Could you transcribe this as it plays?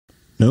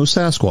No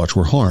Sasquatch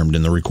were harmed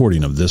in the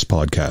recording of this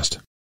podcast.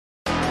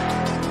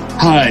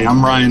 Hi,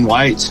 I'm Ryan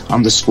White.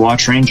 I'm the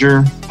Squatch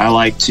Ranger. I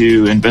like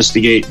to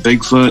investigate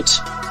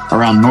Bigfoot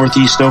around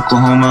northeast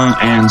Oklahoma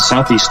and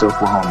southeast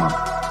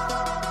Oklahoma.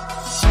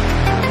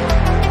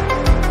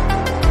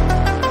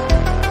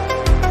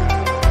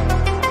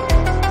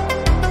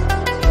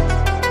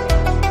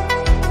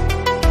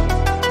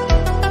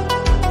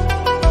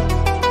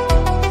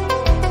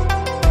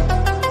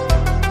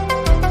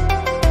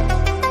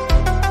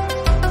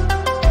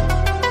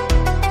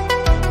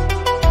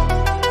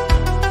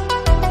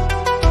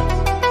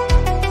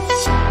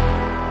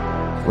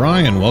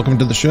 Ryan, welcome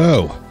to the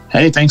show.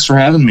 Hey, thanks for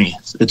having me.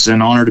 It's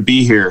an honor to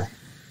be here.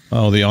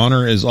 Oh, the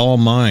honor is all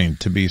mine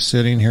to be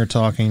sitting here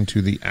talking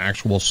to the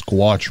actual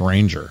Squatch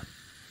Ranger.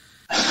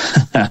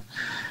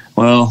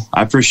 Well,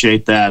 I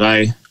appreciate that.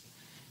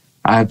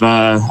 I've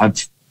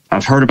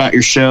heard about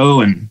your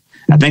show, and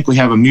I think we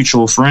have a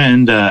mutual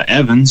friend,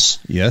 Evans.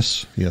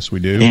 Yes, we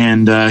do.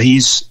 And he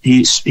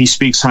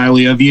speaks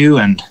highly of you,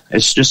 and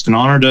it's just an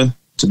honor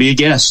to be a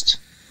guest.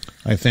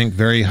 I think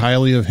very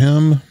highly of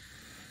him.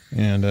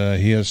 And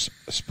he has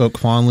spoke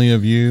fondly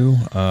of you.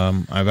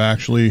 I've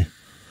actually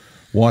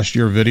watched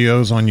your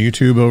videos on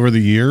YouTube over the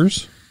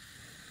years.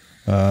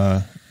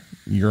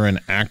 You're an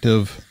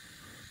active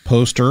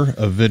poster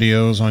of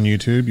videos on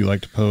YouTube. You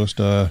like to post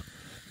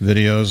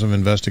videos of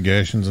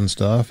investigations and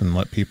stuff and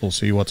let people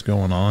see what's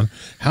going on.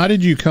 How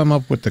did you come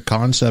up with the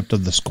concept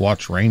of the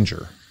Squatch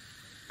Ranger?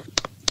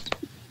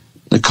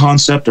 The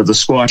concept of the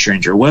Squatch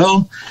Ranger?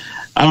 Well,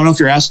 I don't know if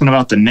you're asking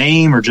about the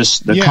name or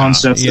just the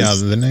concept. Yeah,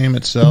 the name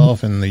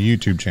itself and the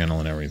YouTube channel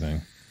and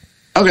everything.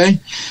 Okay.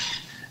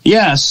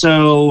 Yeah,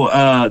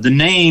 so the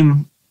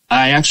name,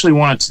 I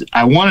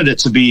wanted it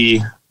to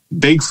be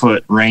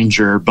Bigfoot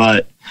Ranger,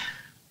 but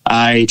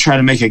I tried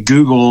to make a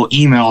Google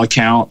email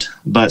account,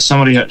 but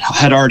somebody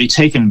had already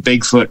taken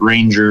Bigfoot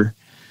Ranger.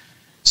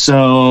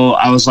 So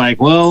I was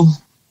like,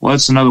 well,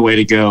 what's another way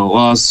to go?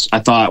 Well, I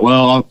thought,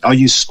 well, I'll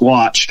use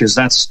Squatch because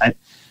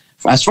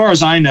as far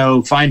as I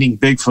know, finding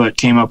Bigfoot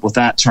came up with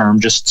that term,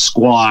 just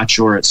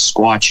Squatch, or it's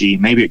Squatchy.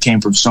 Maybe it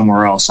came from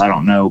somewhere else. I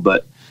don't know.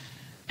 But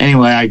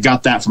anyway, I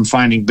got that from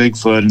finding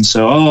Bigfoot. And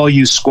so, I'll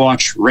use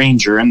Squatch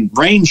Ranger. And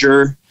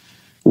Ranger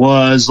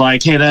was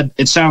like, hey,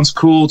 it sounds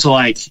cool to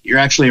like, you're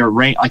actually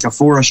a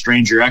forest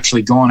ranger. You're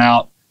actually going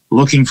out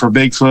looking for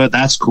Bigfoot.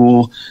 That's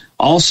cool.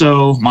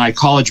 Also, my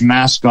college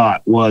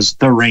mascot was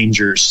the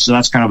Rangers. So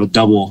that's kind of a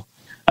double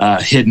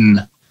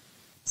hidden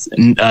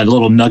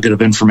little nugget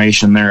of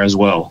information there as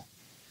well.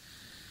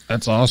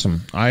 That's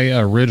awesome. I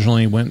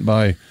originally went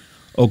by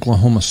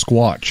Oklahoma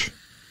Squatch.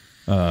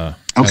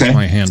 That's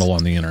my handle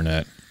on the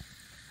internet.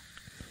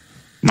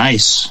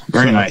 Nice.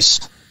 Very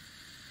nice.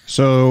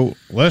 So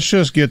let's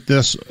just get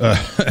this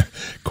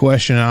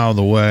question out of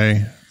the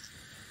way.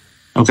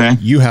 Okay.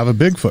 You have a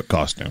Bigfoot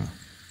costume.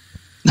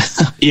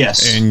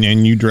 Yes.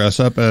 And you dress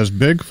up as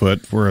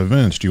Bigfoot for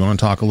events. Do you want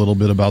to talk a little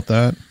bit about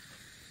that?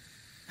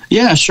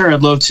 Yeah, sure.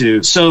 I'd love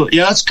to. So,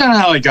 yeah, that's kind of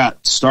how I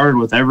got started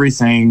with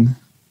everything,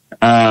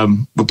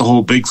 with the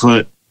whole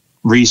Bigfoot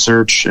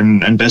research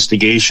and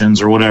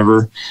investigations or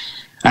whatever.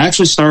 I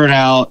actually started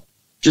out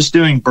just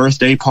doing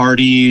birthday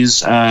parties.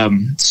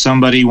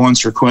 Somebody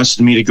once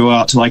requested me to go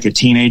out to like a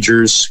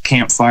teenager's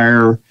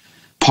campfire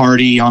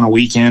party on a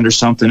weekend or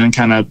something and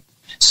kind of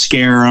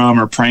scare them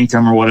or prank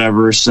them or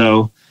whatever.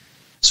 So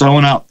I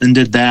went out and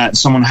did that.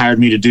 Someone hired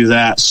me to do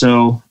that.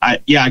 So I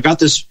got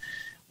this.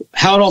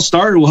 How it all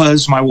started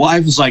was my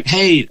wife was like,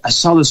 hey, I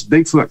saw this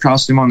Bigfoot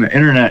costume on the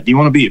internet. Do you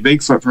want to be a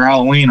Bigfoot for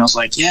Halloween? I was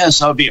like, yes,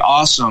 that would be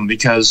awesome,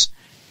 because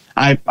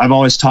I've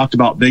always talked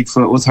about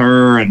Bigfoot with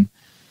her, and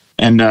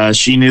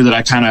she knew that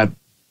I kind of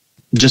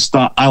just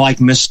thought I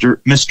like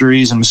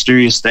mysteries and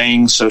mysterious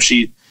things. So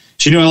she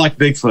knew I liked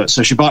Bigfoot.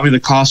 So she bought me the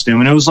costume,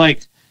 and it was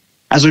like,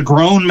 as a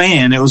grown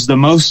man, it was the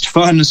most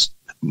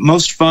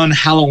fun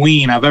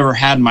Halloween I've ever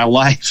had in my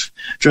life,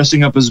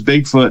 dressing up as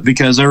Bigfoot,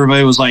 because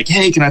everybody was like,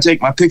 hey, can I take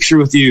my picture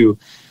with you?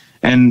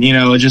 And,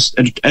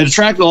 it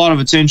attracted a lot of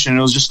attention.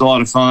 It was just a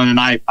lot of fun. And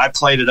I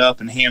played it up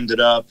and hammed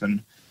it up.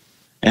 And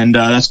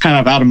that's kind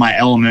of out of my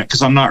element,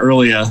 because I'm not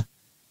really a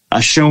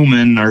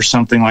showman or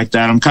something like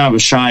that. I'm kind of a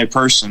shy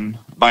person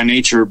by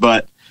nature.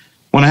 But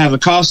when I have a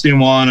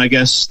costume on, I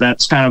guess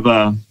that's kind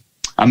of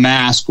a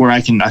mask where I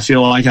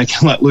feel like I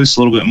can let loose a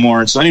little bit more.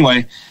 And so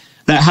anyway,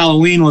 that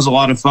Halloween was a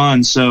lot of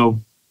fun. So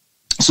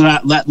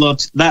that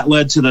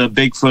led to the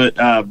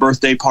Bigfoot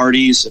birthday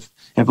parties.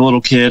 If a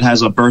little kid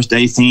has a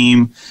birthday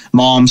theme,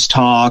 moms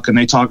talk and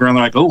they talk around.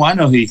 They're like, oh, I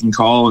know who you can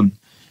call, and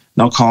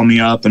they'll call me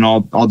up, and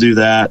I'll do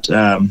that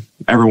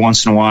every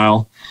once in a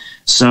while.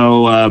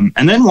 So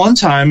and then one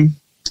time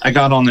I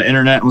got on the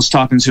internet and was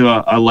talking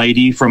to a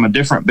lady from a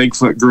different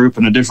Bigfoot group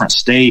in a different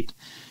state,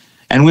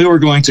 and we were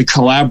going to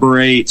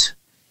collaborate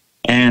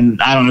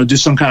and, I don't know, do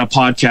some kind of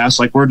podcast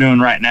like we're doing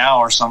right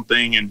now or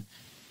something. And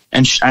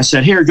I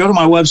said, here, go to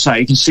my website.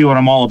 You can see what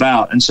I'm all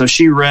about. And so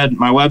she read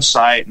my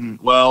website, and,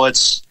 well,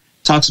 it's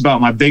talks about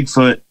my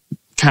Bigfoot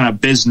kind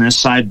of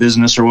side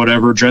business or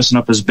whatever, dressing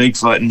up as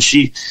Bigfoot. And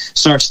she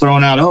starts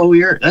throwing out, oh,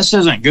 this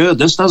isn't good.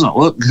 This doesn't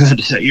look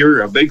good.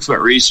 You're a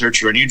Bigfoot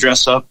researcher and you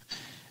dress up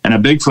in a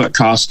Bigfoot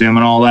costume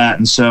and all that.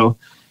 And so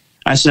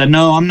I said,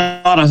 no, I'm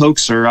not a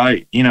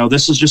hoaxer.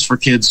 This is just for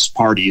kids'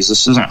 parties.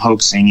 This isn't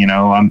hoaxing.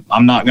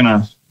 I'm not going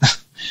to,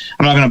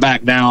 I'm not going to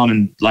back down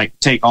and like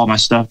take all my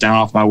stuff down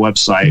off my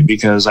website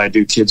because I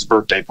do kids'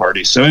 birthday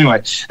parties. So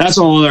anyway, that's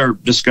a whole other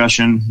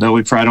discussion that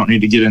we probably don't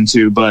need to get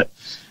into, but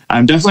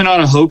I'm definitely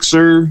not a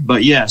hoaxer.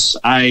 But yes,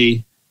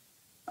 I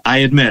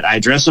admit I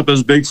dress up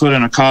as Bigfoot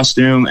in a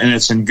costume, and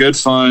it's in good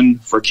fun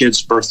for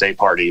kids' birthday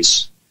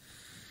parties.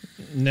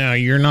 Now,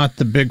 you're not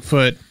the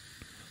Bigfoot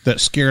that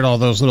scared all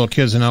those little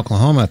kids in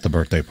Oklahoma at the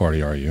birthday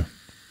party, are you?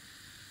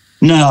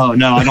 No,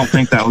 I don't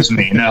think that was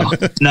me. No.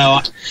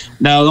 The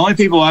only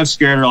people I've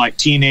scared are like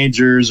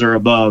teenagers or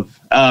above.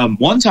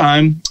 One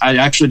time I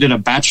actually did a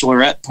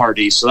bachelorette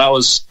party, so that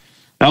was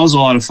a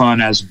lot of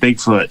fun as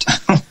Bigfoot.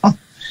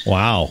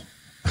 Wow.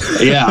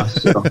 Yeah.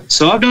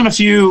 So I've done a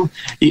few.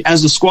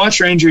 As a Squatch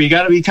Ranger, you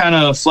got to be kind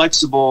of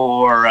flexible,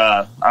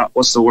 or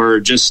what's the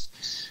word? Just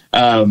you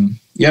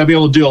got to be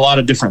able to do a lot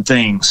of different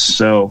things.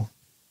 So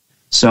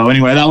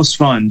anyway, that was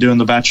fun doing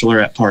the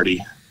bachelorette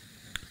party.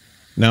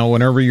 Now,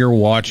 whenever you're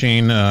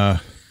watching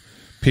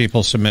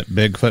people submit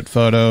Bigfoot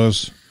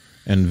photos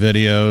and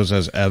videos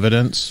as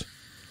evidence,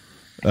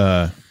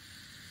 do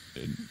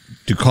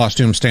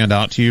costumes stand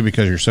out to you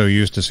because you're so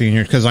used to seeing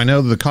yours? Because I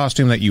know the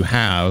costume that you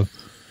have,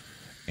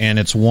 and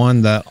it's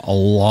one that a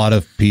lot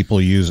of people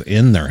use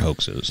in their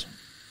hoaxes.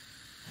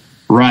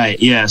 Right.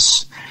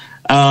 Yes.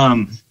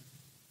 I've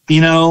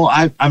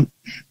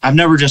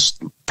never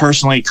just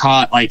personally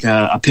caught like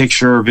a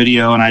picture or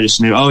video and I just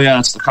knew, oh yeah,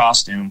 that's the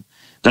costume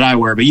that I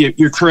wear. But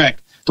you're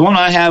correct. The one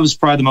I have is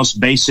probably the most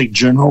basic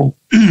general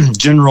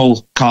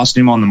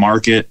costume on the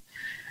market.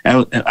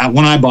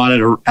 When I bought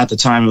it at the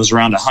time, it was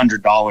around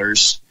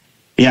 $100.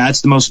 Yeah,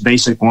 it's the most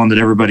basic one that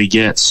everybody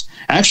gets.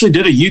 I actually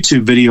did a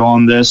YouTube video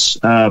on this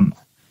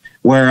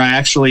where I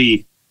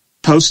actually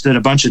posted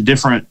a bunch of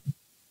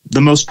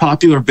the most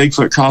popular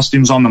Bigfoot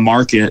costumes on the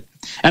market.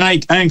 And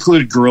I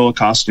included gorilla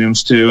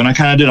costumes too. And I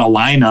kind of did a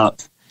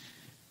lineup.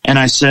 And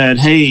I said,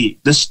 hey,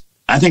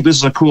 I think this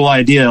is a cool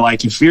idea.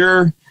 Like if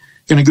you're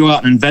going to go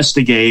out and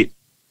investigate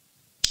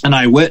an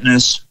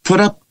eyewitness, put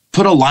a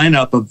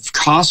lineup of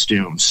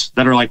costumes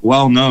that are like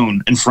well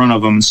known in front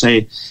of them and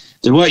say,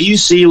 did what you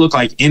see look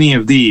like any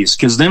of these?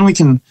 Because then we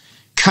can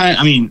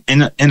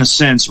in a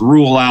sense,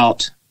 rule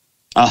out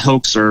a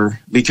hoaxer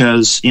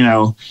because,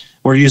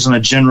 we're using the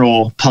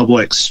general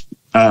public's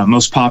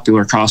most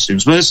popular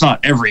costumes. But it's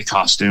not every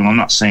costume. I'm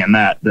not saying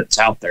that's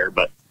out there,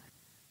 but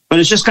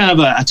it's just kind of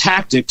a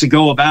tactic to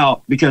go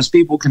about because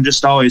people can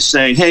just always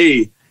say,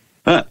 hey,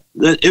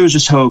 it was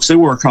just hoax. They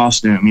wore a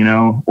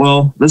costume,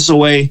 Well, this is a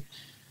way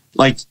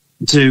like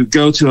to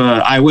go to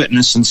an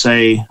eyewitness and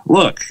say,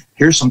 look,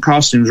 here's some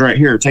costumes right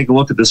here. Take a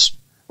look at this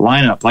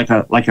lineup,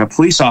 like a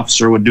police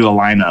officer would do a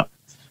lineup.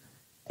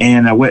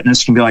 And a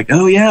witness can be like,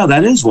 oh, yeah,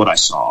 that is what I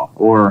saw.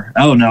 Or,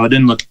 oh, no, it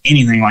didn't look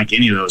anything like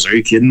any of those. Are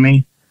you kidding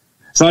me?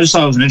 So I just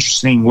thought it was an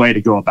interesting way to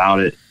go about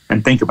it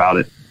and think about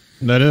it.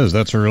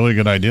 That's a really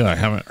good idea. I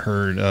haven't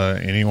heard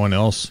anyone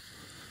else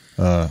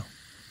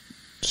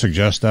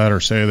suggest that or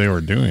say they were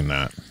doing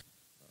that.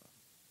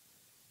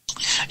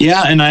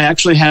 Yeah, and I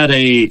actually had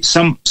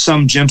some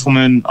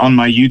gentleman on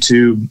my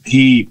YouTube.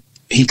 He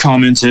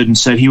commented and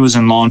said he was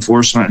in law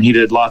enforcement and he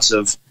did lots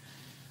of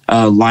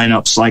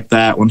lineups like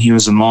that when he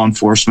was in law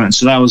enforcement.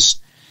 So that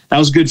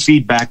was good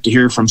feedback to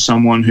hear from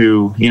someone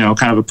who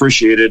kind of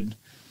appreciated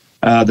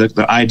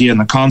the idea and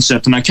the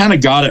concept. And I kind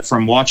of got it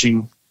from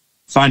watching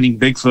Finding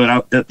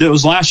Bigfoot. It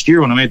was last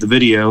year when I made the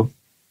video,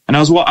 and I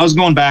was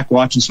going back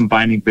watching some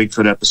Finding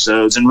Bigfoot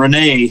episodes. And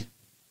Renee,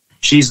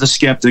 she's the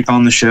skeptic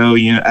on the show,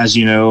 as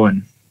you know,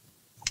 and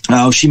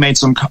she made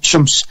some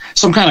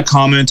kind of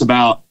comment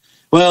about,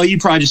 well, you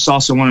probably just saw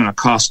someone in a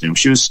costume.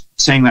 She was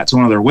saying that to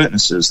one of their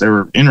witnesses they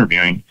were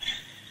interviewing.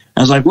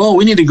 I was like, well,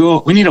 we need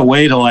a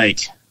way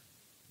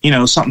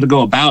to something to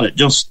go about it.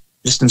 Just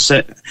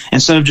instead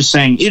of just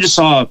saying you just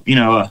saw,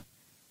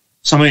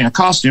 somebody in a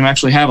costume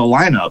actually have a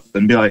lineup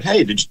and be like,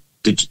 hey, did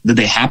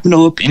they happen to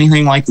look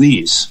anything like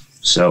these?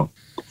 So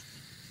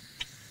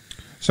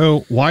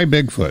why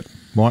Bigfoot?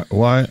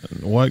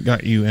 What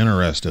got you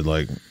interested?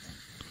 Like,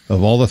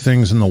 of all the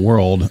things in the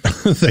world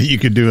that you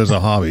could do as a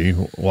hobby,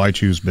 why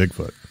choose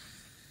Bigfoot?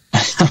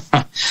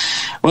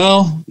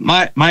 Well,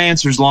 my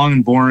answer is long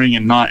and boring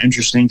and not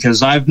interesting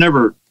because I've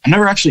never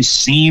actually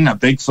seen a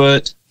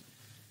Bigfoot.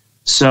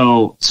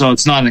 So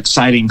it's not an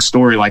exciting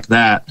story like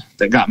that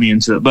got me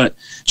into it. But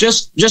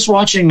just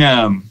watching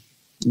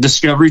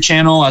Discovery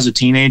Channel as a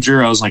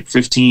teenager, I was like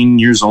 15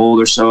 years old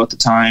or so at the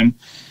time.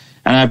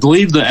 And I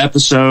believe the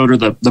episode or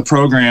the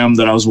program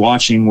that I was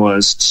watching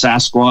was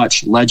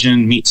Sasquatch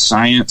Legend Meets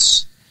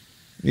Science.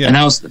 Yeah. And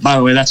that was, by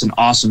the way, that's an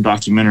awesome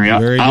documentary.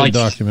 Very good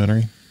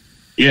documentary.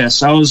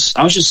 Yes, I was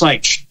just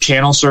like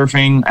channel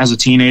surfing as a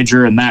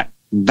teenager, and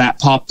that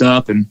popped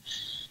up, and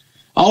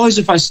always,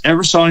 if I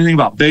ever saw anything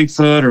about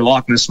Bigfoot or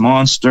Loch Ness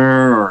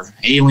Monster or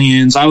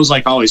aliens, I was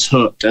like always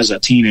hooked as a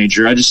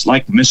teenager. I just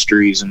liked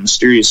mysteries and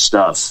mysterious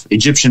stuff,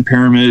 Egyptian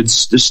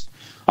pyramids, just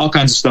all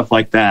kinds of stuff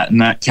like that in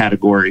that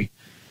category.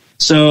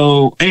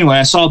 So anyway,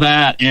 I saw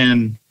that,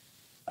 and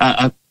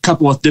a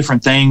couple of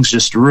different things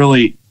just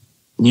really,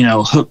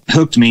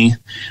 hooked me.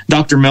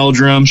 Dr.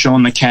 Meldrum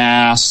showing the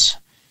cast.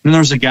 And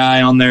there was a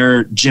guy on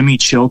there, Jimmy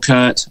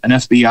Chilcutt, an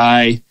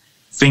FBI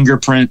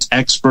fingerprint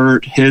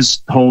expert.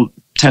 His whole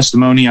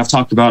testimony, I've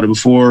talked about it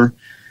before.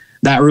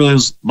 That really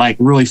was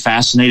really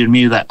fascinated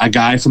me, that a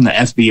guy from the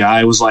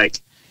FBI was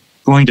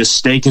going to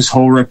stake his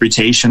whole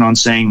reputation on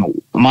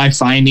saying, my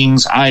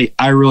findings, I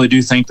really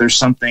do think there's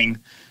something,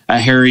 a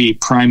hairy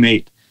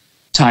primate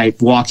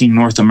type walking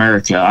North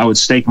America. I would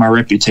stake my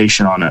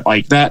reputation on it.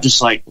 I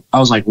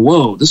was like,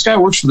 whoa, this guy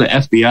works for the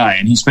FBI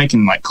and he's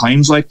making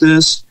claims like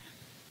this.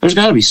 There's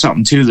got to be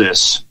something to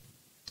this.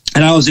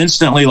 And I was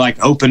instantly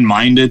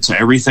open-minded to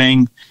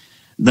everything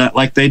that,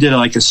 they did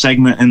a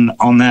segment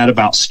on that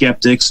about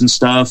skeptics and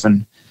stuff.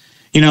 And,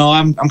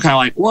 I'm kind of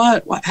like,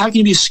 what? How can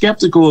you be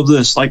skeptical of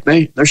this?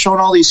 They're showing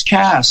all these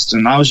casts.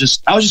 And I was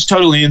just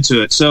totally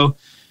into it. So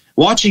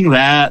watching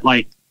that,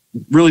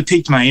 really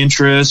piqued my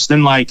interest.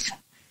 Then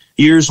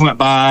years went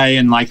by,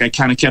 and I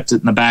kind of kept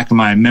it in the back of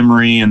my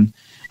memory. And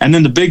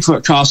then the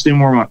Bigfoot costume,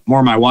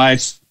 where my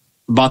wife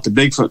bought the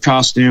Bigfoot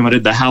costume. I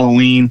did the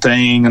Halloween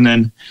thing. And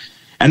then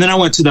I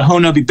went to the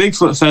Honubby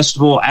Bigfoot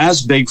Festival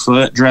as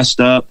Bigfoot, dressed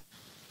up.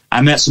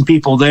 I met some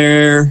people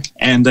there,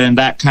 and then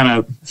that kind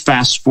of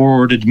fast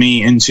forwarded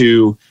me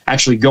into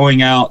actually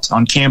going out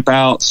on camp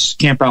out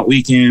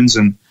weekends,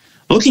 and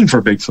looking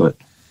for Bigfoot.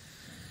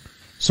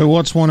 So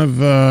what's one of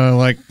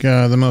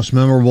the most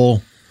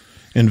memorable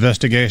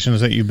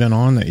investigations that you've been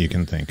on that you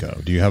can think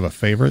of? Do you have a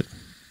favorite?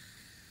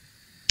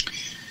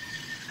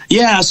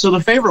 Yeah, so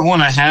the favorite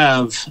one I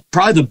have,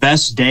 probably the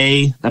best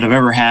day that I've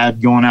ever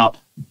had going out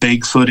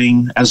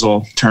Bigfooting, as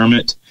I'll term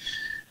it,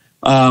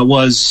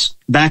 was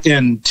back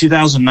in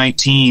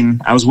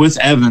 2019. I was with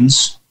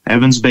Evans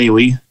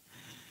Bailey,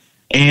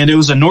 and it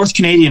was a North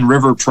Canadian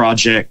River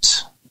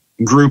Project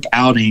group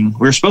outing.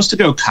 We were supposed to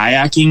go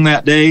kayaking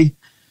that day,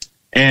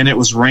 and it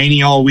was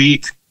rainy all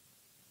week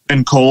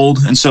and cold,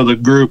 and so the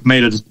group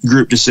made a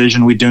group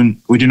decision. We do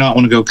not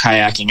want to go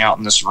kayaking out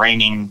in this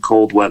raining,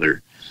 cold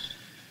weather.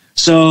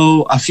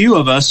 So a few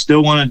of us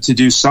still wanted to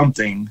do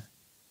something,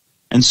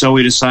 and so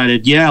we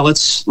decided,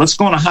 let's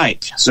go on a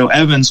hike. So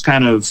Evans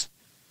kind of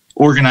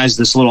organized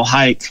this little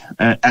hike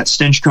at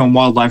Stinchcombe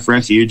Wildlife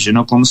Refuge in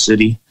Oklahoma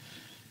City.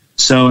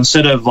 So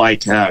instead of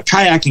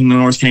kayaking the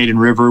North Canadian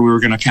River, we were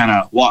going to kind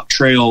of walk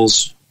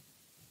trails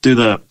through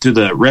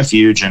the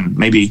refuge and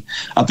maybe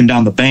up and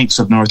down the banks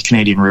of North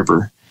Canadian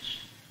River.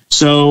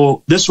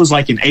 So this was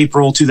in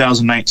April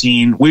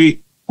 2019.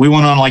 We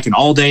went on an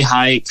all-day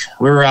hike.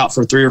 We were out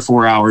for 3 or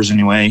 4 hours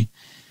anyway.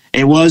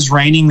 It was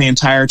raining the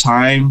entire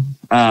time.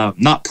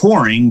 Not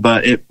pouring,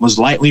 but it was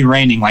lightly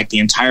raining the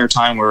entire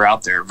time we were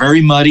out there.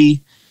 Very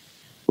muddy.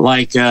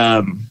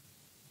 It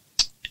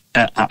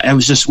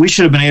was just, we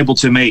should have been able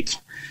to make,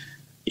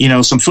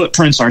 some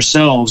footprints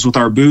ourselves with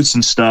our boots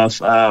and stuff.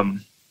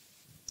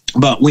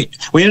 But we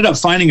ended up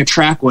finding a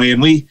trackway,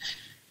 and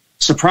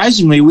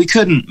surprisingly, we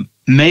couldn't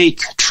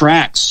make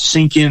tracks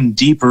sink in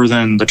deeper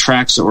than the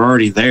tracks that were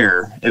already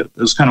there. It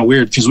was kind of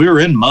weird because we were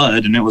in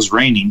mud and it was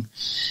raining.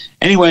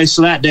 Anyway,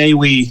 so that day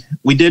we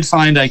did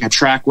find a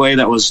trackway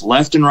that was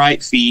left and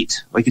right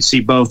feet. We could see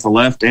both the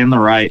left and the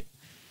right.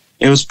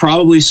 It was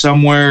probably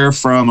somewhere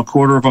from a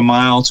quarter of a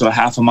mile to a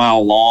half a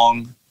mile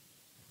long.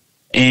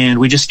 And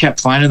we just kept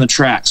finding the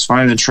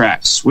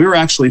tracks. We were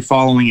actually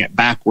following it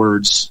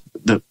backwards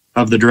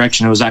of the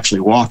direction it was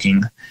actually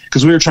walking,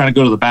 because we were trying to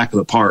go to the back of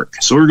the park.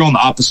 So we were going the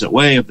opposite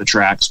way of the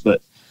tracks,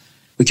 but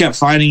we kept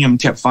finding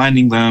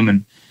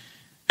them.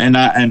 And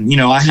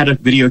I had a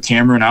video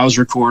camera and I was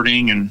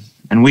recording,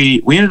 and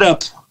we ended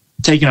up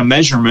taking a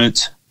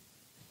measurement,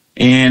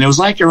 and it was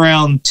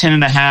around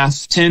 10 to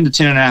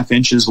 10.5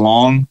 inches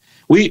long.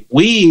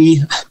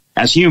 We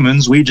as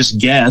humans, we just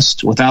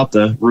guessed without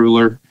the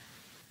ruler.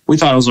 We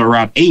thought it was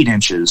around 8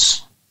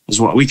 inches is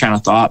what we kind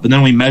of thought. But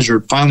then we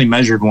finally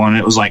measured one. And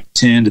it was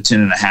 10 to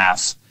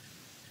 10.5.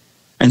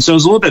 And so it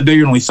was a little bit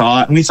bigger than we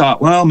thought. And we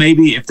thought, well,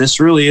 maybe if this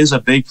really is a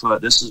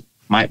Bigfoot,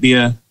 might be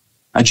a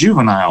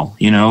juvenile,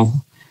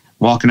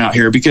 walking out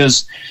here,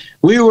 because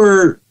we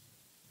were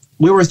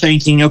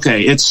thinking,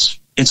 okay, it's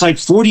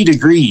 40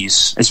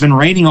 degrees. It's been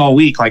raining all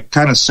week,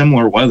 kind of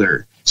similar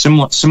weather,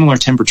 similar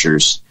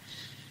temperatures.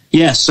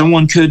 Yes,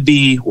 someone could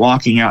be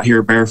walking out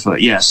here barefoot.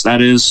 Yes,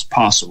 that is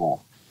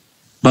possible.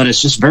 But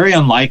it's just very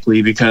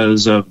unlikely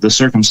because of the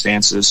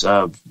circumstances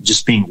of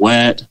just being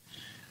wet,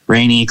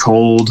 rainy,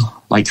 cold.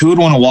 Who would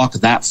want to walk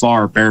that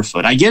far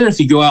barefoot? I get it if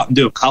you go out and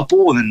do a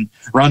couple and then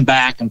run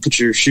back and put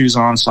your shoes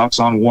on, socks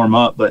on, warm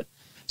up. But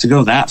to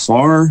go that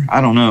far,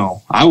 I don't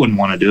know. I wouldn't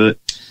want to do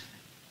it.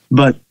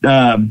 But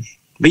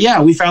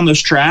yeah, we found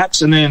those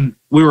tracks, and then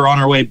we were on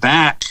our way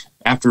back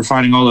after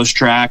finding all those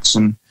tracks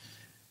and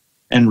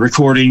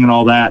recording and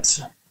all that.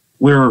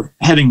 we're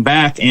heading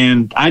back,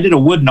 and I did a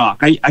wood knock.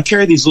 I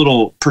carry these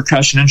little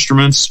percussion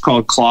instruments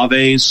called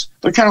claves.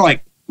 They're kind of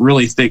like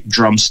really thick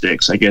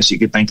drumsticks, I guess you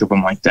could think of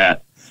them like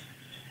that.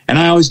 And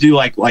I always do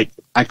like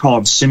I call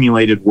them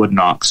simulated wood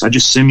knocks. I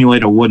just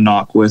simulate a wood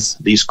knock with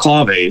these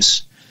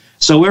claves.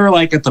 So we were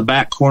like at the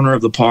back corner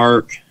of the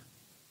park,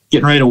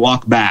 getting ready to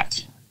walk back.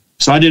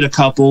 So I did a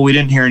couple. We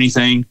didn't hear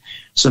anything.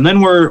 So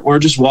then we're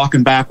just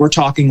walking back. We're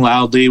talking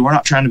loudly. We're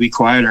not trying to be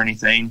quiet or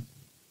anything.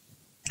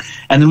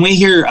 And then we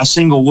hear a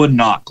single wood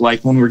knock,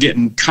 like when we're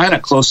getting kind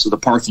of close to the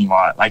parking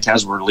lot, like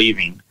as we're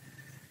leaving.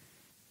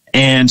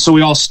 And so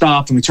we all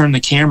stopped and we turned the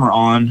camera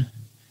on.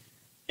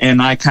 And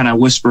I kind of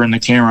whisper in the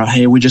camera,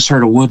 hey, we just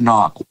heard a wood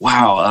knock.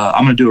 Wow,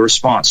 I'm going to do a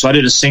response. So I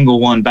did a single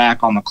one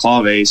back on the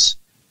claves.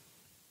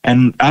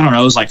 And I don't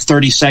know, it was like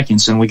 30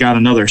 seconds, and we got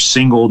another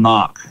single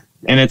knock.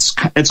 And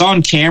it's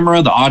on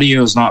camera. The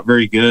audio is not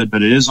very good,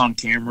 but it is on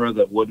camera,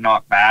 the wood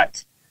knock back.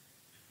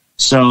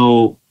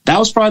 So that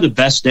was probably the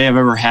best day I've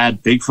ever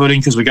had Bigfooting,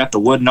 because we got the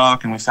wood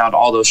knock and we found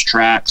all those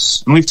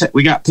tracks. And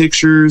we got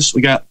pictures,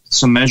 we got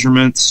some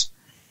measurements.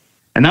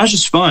 And that was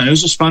just fun. It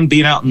was just fun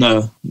being out in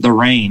the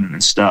rain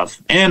and stuff.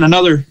 And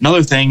another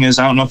thing is,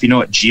 I don't know if you know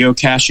what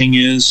geocaching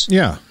is.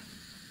 Yeah.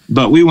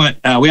 But we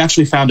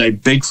actually found a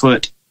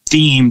Bigfoot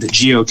themed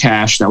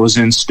geocache that was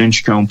in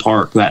Stinchcombe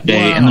Park that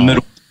day. Wow.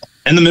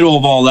 in the middle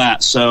of all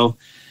that. So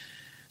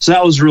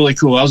that was really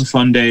cool. That was a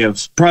fun day,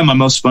 probably my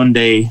most fun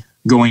day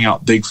going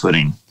out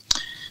Bigfooting.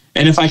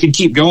 And if I could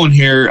keep going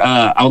here,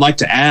 I would like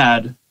to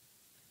add,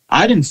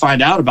 I didn't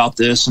find out about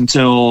this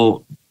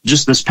until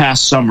just this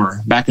past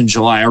summer, back in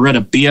July. I read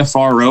a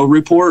BFRO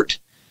report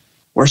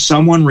where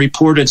someone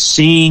reported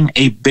seeing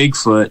a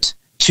Bigfoot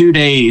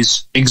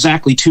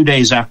exactly 2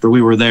 days after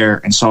we were there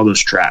and saw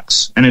those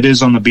tracks. And it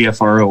is on the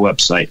BFRO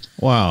website.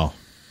 Wow.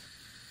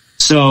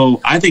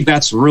 So I think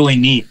that's really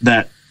neat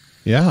that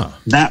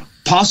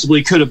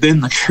possibly could have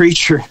been the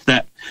creature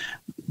that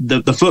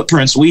the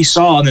footprints we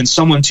saw. And then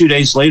someone 2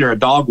 days later, a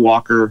dog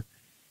walker,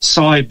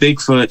 saw a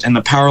Bigfoot and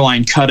the power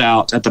line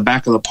cutout at the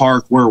back of the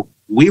park where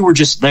we were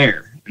just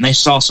there. And they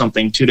saw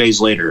something 2 days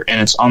later, and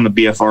it's on the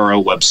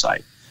BFRO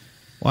website.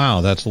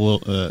 Wow, that's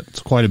it's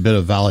quite a bit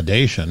of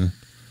validation.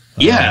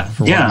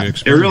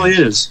 It really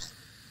is.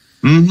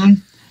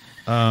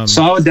 Mm-hmm.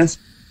 So I would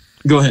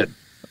go ahead.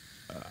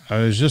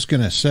 I was just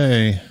going to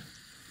say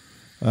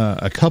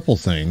a couple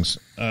things.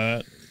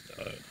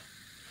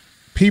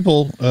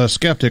 People,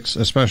 skeptics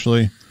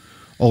especially,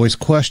 always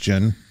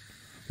question,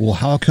 well,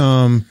 how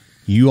come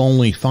you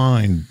only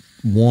find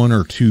one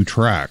or two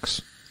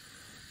tracks?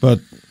 But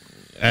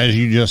as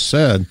you just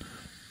said,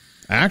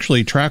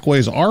 actually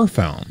trackways are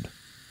found.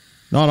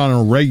 Not on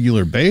a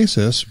regular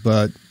basis,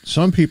 but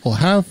some people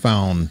have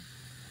found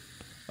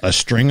a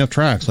string of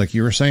tracks. Like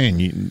you were saying,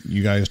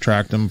 you guys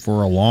tracked them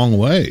for a long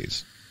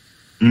ways.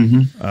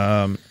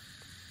 Mm-hmm.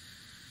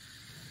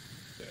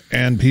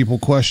 And people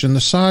question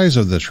the size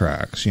of the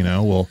tracks.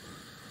 Well,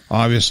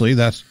 obviously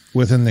that's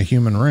within the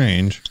human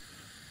range.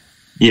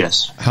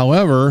 Yes.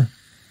 However,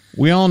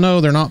 we all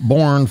know they're not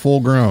born full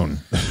grown,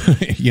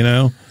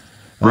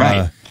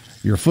 Right.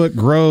 Your foot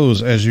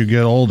grows as you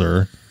get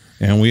older,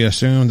 and we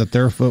assume that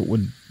their foot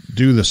would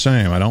do the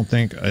same. I don't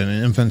think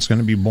an infant's going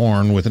to be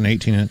born with an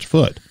 18-inch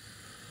foot.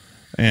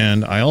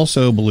 And I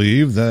also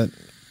believe that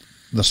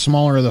the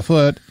smaller the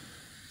foot,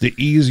 the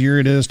easier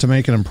it is to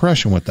make an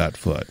impression with that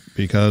foot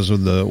because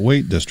of the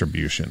weight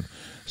distribution.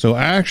 So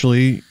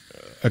actually,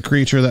 a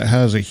creature that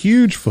has a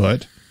huge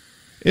foot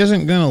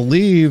isn't going to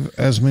leave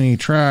as many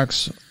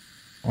tracks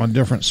on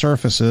different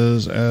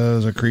surfaces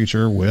as a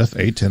creature with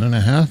a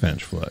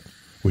 10.5-inch foot.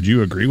 Would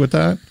you agree with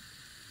that?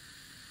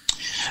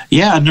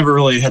 Yeah, I never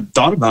really had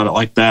thought about it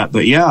like that,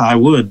 but yeah, I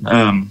would.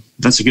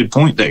 That's a good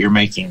point that you're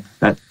making.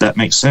 That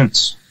makes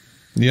sense.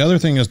 The other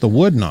thing is the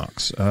wood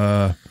knocks.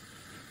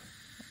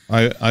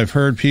 I've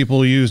heard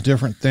people use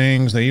different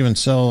things. They even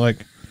sell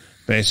like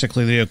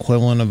basically the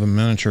equivalent of a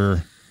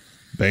miniature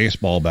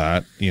baseball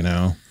bat,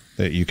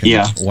 that you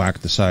can whack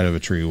the side of a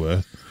tree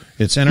with.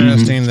 It's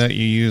interesting that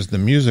you use the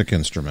music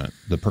instrument,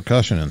 the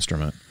percussion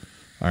instrument.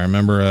 I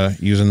remember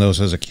using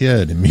those as a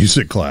kid in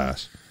music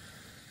class.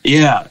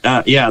 Yeah,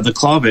 the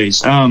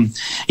claves.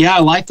 I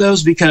like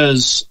those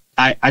because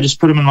I just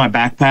put them in my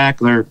backpack.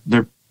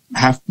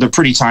 They're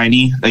pretty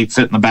tiny. They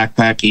fit in the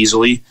backpack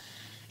easily.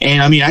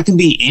 And I mean, I can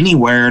be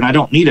anywhere, and I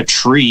don't need a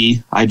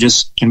tree. I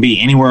just can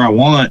be anywhere I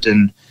want,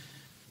 and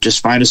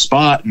just find a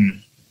spot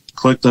and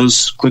click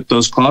those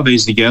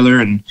claves together,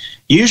 and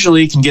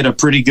usually can get a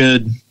pretty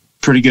good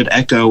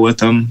echo with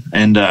them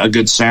and a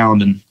good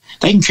sound, and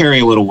they can carry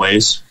a little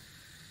ways.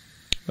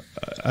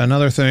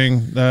 Another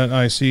thing that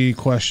I see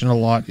questioned a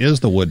lot is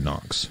the wood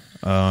knocks.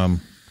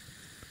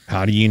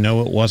 How do you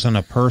know it wasn't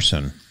a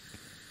person?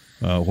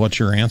 What's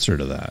your answer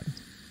to that?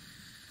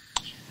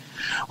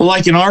 Well,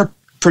 like in our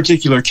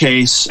particular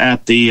case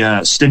at the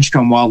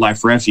Stinchcombe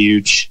Wildlife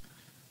Refuge,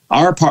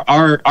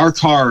 our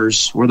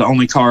cars were the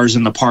only cars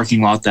in the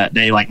parking lot that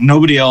day. Like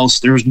nobody else.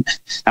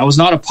 That was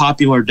not a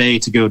popular day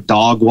to go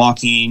dog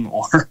walking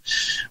or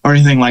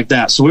anything like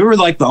that. So we were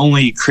like the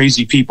only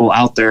crazy people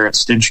out there at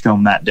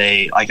Stinchcombe that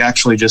day, like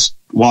actually just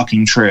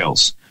walking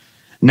trails.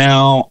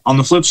 Now, on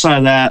the flip side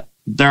of that,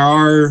 there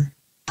are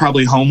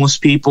probably homeless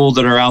people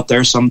that are out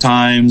there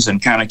sometimes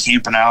and kind of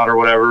camping out or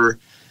whatever.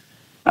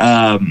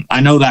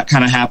 I know that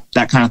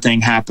kind of thing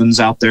happens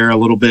out there a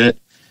little bit,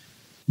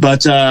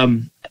 but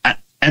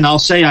and I'll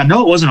say I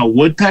know it wasn't a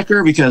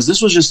woodpecker because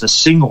this was just a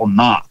single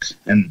knock.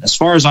 And as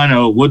far as I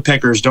know,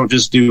 woodpeckers don't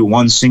just do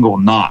one single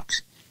knock.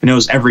 And it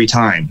was every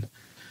time.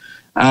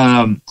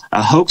 A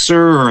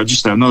hoaxer or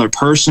just another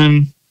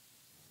person.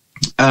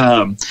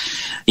 Have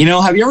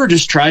you ever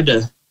just tried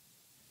to,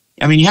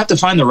 you have to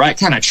find the right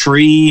kind of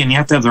tree and you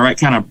have to have the right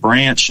kind of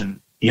branch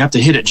and you have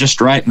to hit it just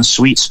right in the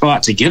sweet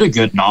spot to get a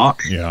good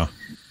knock. Yeah.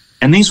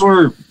 And these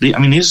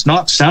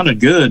knocks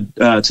sounded good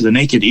to the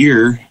naked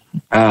ear.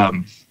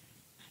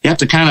 You have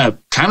to kind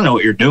of know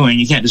what you're doing.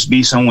 You can't just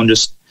be someone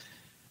just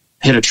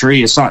hit a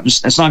tree. It's not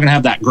going to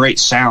have that great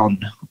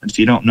sound if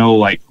you don't know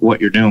like what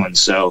you're doing.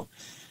 So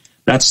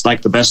that's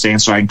like the best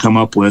answer I can come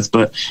up with.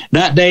 But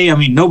that day,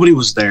 nobody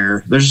was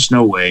there. There's just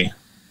no way.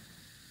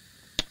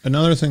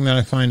 Another thing that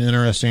I find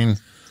interesting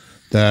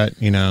that,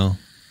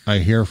 I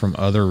hear from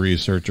other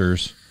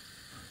researchers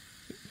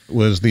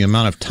was the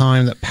amount of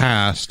time that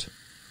passed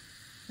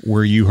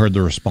where you heard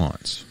the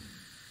response.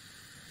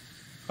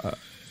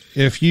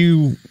 If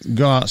you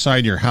go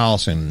outside your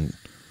house and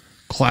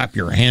clap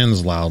your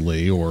hands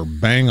loudly or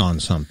bang on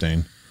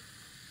something,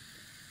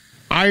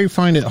 I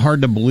find it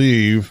hard to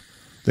believe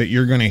that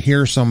you're going to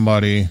hear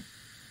somebody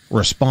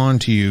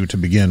respond to you to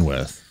begin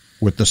with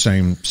the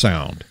same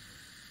sound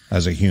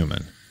as a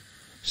human.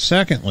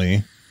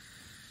 Secondly,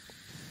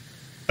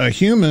 a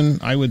human,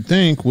 I would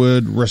think,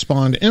 would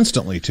respond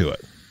instantly to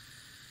it.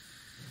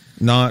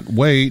 Not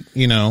wait,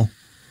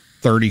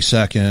 30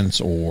 seconds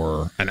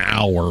or an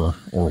hour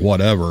or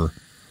whatever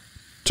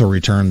to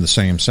return the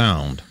same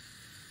sound.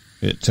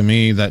 To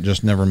me, that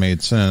just never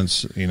made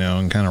sense,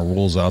 and kind of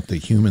rules out the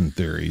human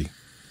theory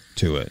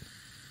to it.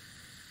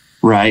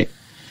 Right.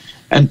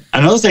 And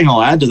another thing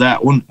I'll add to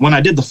that, when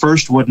I did the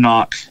first wood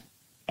knock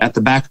at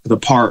the back of the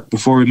park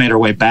before we made our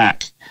way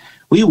back,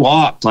 we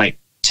walked like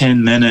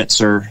 10 minutes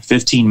or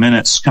 15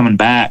 minutes coming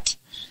back.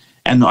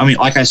 And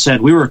like I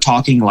said, we were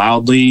talking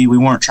loudly. We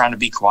weren't trying to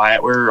be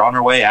quiet. We were on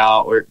our way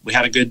out. We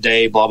had a good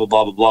day, blah, blah,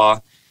 blah, blah, blah.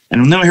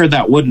 And then we heard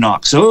that wood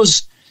knock. So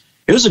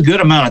it was a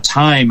good amount of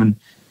time. And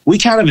we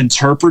kind of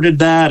interpreted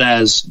that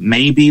as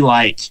maybe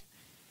like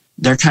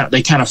they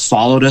kind of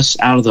followed us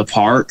out of the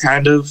park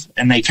kind of,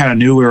 and they kind of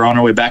knew we were on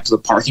our way back to the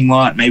parking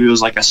lot. Maybe it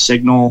was like a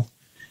signal.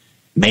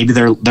 Maybe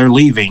they're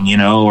leaving,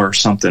 or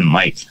something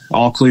like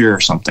all clear or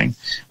something.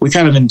 We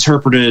kind of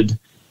interpreted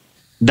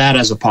that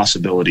as a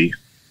possibility.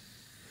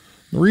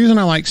 The reason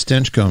I like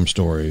Stinchcombe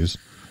stories,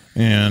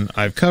 and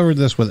I've covered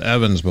this with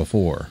Evans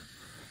before,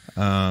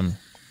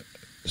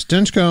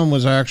 Stinchcombe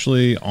was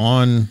actually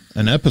on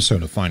an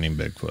episode of Finding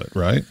Bigfoot,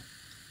 right?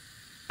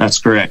 That's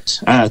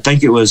correct. I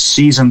think it was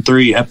season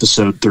 3,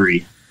 episode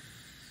 3.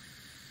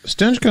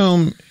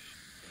 Stinchcombe,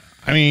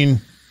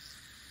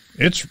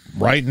 it's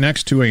right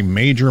next to a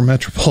major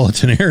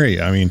metropolitan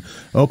area.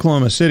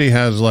 Oklahoma City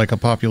has like a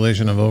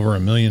population of over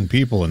 1 million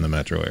people in the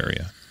metro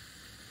area.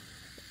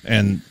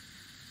 And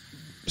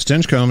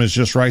Stinchcombe is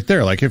just right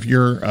there. Like if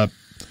you're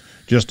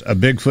just a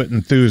Bigfoot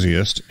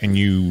enthusiast and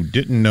you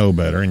didn't know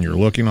better and you're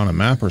looking on a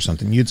map or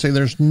something, you'd say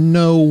there's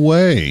no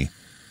way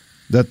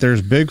that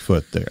there's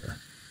Bigfoot there.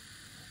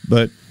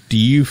 But do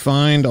you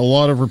find a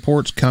lot of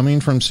reports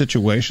coming from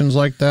situations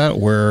like that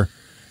where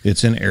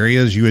it's in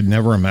areas you would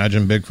never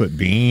imagine Bigfoot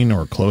being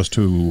or close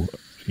to,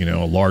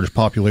 a large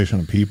population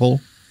of people?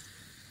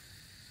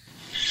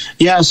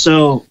 Yeah,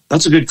 so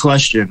that's a good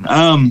question.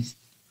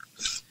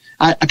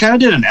 I kind of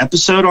did an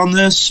episode on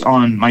this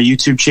on my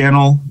YouTube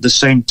channel, the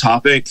same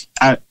topic.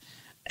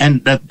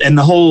 And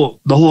the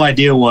whole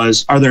idea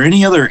was, are there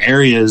any other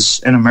areas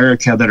in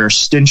America that are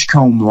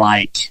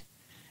Stinchcombe-like,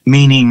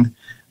 meaning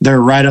they're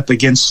right up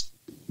against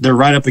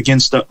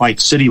the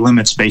like city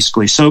limits,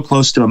 basically, so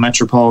close to a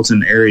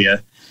metropolitan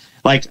area,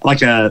 like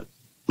a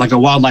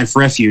wildlife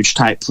refuge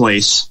type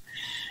place.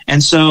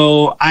 And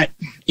so I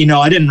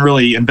didn't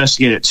really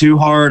investigate it too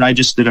hard. I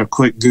just did a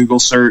quick Google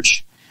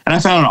search. And I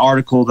found an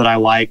article that I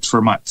liked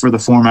for the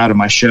format of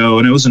my show.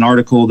 And it was an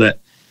article that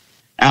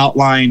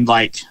outlined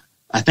I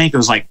think it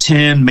was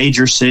 10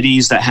 major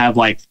cities that have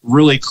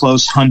really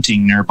close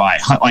hunting nearby,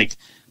 like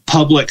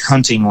public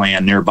hunting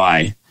land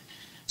nearby.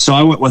 So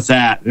I went with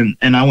that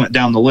and I went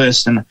down the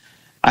list and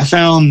I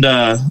found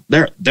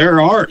there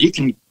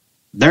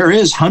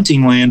is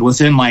hunting land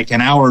within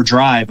an hour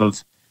drive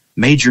of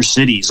major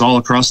cities all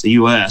across the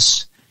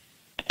U.S.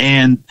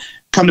 And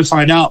come to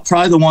find out,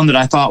 probably the one that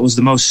I thought was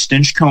the most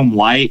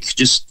Stinchcombe-like,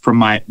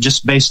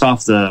 just based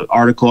off the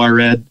article I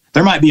read.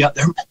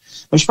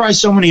 There's probably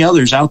so many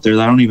others out there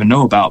that I don't even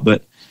know about,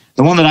 but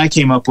the one that I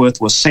came up with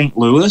was St.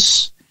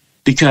 Louis,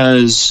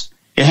 because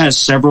it has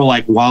several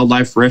like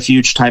wildlife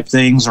refuge type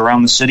things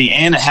around the city,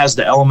 and it has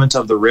the element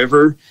of the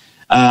river.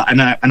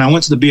 And I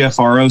went to the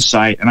BFRO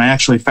site, and I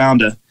actually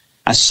found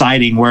a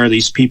sighting where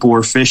these people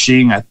were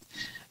fishing.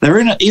 They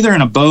were either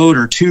in a boat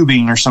or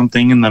tubing or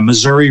something in the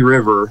Missouri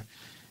River,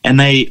 and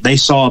they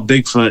saw a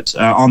Bigfoot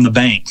on the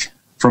bank.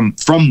 From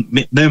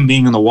them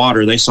being in the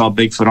water, they saw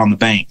Bigfoot on the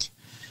bank.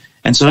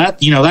 And so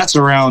that's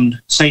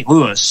around St.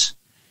 Louis.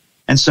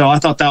 And so I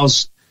thought that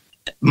was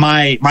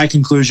my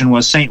conclusion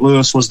was St.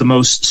 Louis was the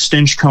most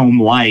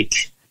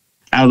Stinchcombe-like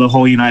out of the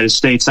whole United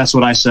States. That's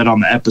what I said on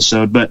the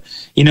episode. But,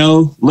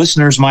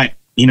 listeners might,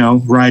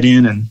 write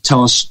in and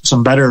tell us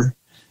some better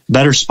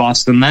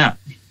spots than that.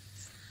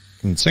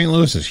 And St.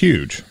 Louis is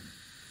huge.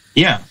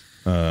 Yeah.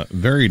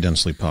 Very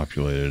densely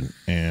populated,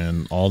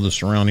 and all the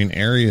surrounding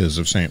areas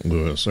of St.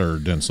 Louis are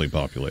densely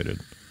populated.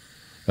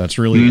 That's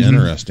really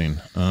interesting.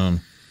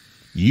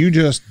 You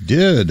just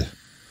did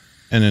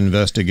an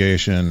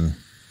investigation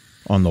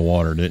on the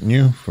water, didn't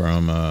you,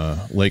 from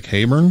Lake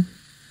Hayburn?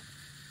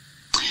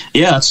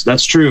 Yeah,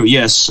 that's true.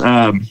 Yes.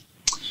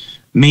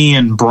 Me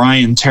and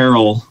Brian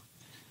Terrell,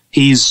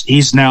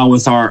 he's now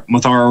with our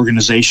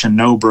organization,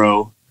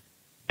 NoBro,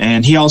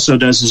 and he also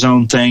does his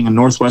own thing in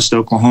Northwest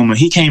Oklahoma.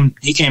 He came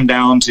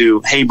down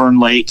to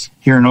Hayburn Lake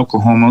here in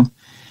Oklahoma,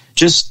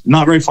 just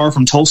not very far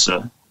from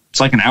Tulsa.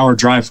 It's like an hour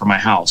drive from my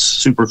house,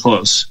 super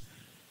close.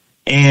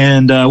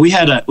 And we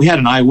had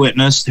an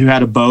eyewitness who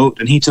had a boat,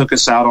 and he took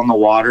us out on the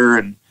water,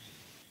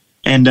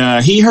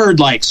 and he heard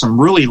like some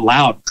really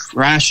loud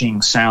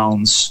crashing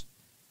sounds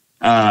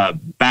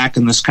back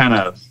in this kind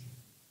of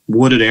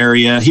wooded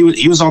area.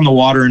 He was on the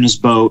water in his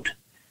boat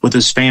with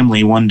his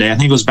family one day. I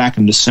think it was back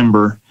in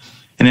December,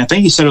 and I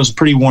think he said it was a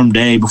pretty warm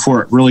day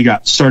before it really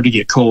started to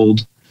get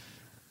cold.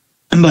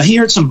 But he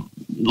heard some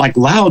like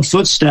loud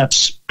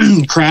footsteps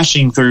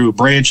crashing through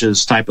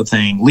branches type of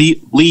thing,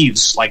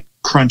 leaves like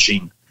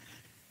crunching.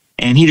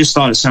 And he just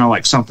thought it sounded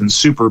like something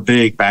super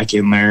big back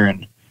in there.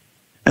 And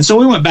so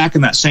we went back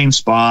in that same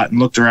spot and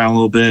looked around a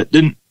little bit.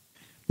 Didn't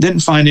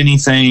find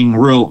anything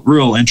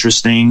real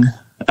interesting.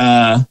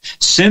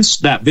 Since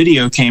that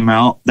video came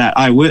out, that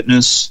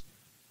eyewitness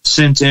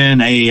sent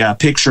in a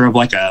picture of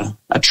like a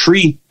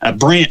tree, a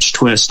branch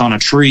twist on a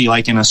tree,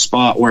 like in a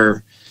spot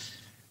where,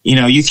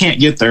 you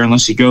can't get there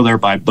unless you go there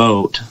by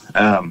boat.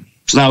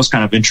 So that was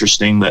kind of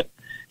interesting that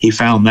he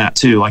found that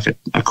too, like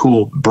a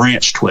cool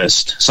branch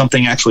twist.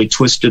 Something actually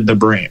twisted the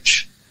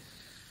branch.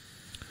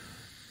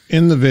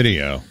 In the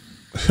video,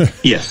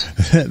 yes,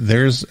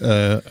 there's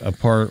a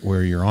part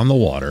where you're on the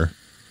water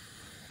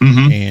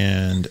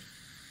and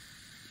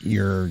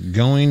you're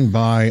going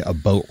by a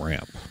boat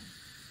ramp.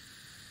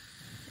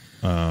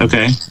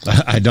 Okay.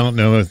 I don't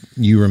know if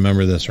you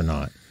remember this or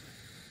not.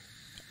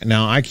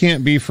 Now, I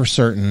can't be for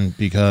certain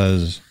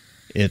because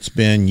it's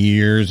been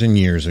years and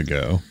years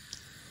ago.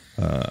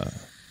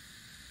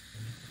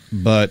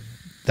 But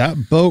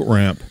that boat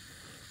ramp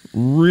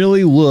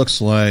really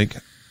looks like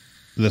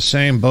the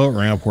same boat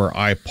ramp where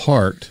I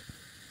parked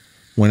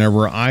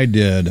whenever I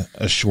did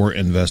a short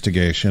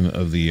investigation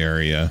of the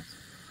area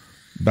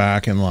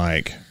back in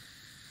like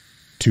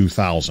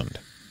 2000.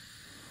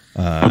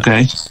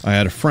 Okay. I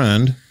had a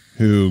friend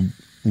who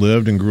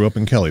lived and grew up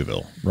in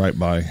Kellyville, right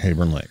by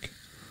Hayburn Lake.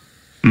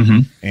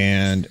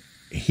 And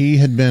he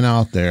had been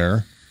out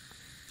there,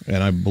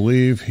 and I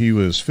believe he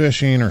was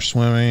fishing or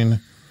swimming,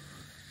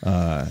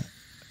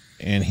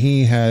 and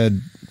he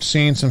had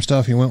seen some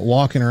stuff. He went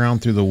walking around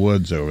through the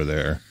woods over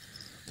there.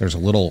 There's a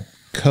little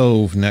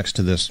cove next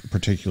to this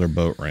particular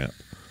boat ramp.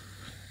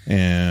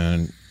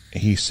 And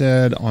he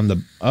said on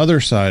the other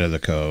side of the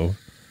cove,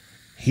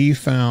 he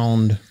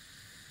found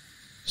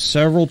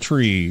several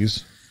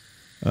trees,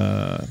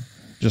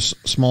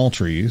 just small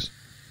trees,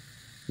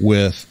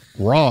 with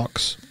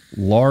rocks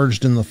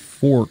lodged in the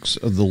forks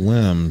of the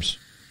limbs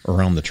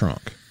around the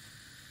trunk.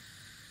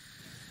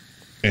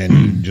 And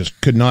he just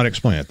could not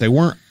explain it. They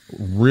weren't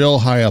real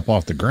high up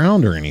off the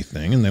ground or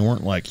anything, and they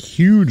weren't like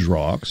huge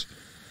rocks,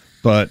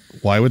 but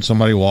why would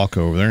somebody walk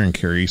over there and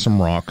carry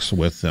some rocks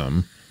with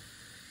them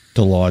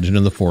to lodge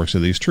into the forks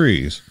of these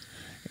trees?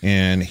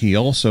 And he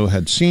also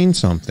had seen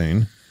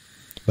something,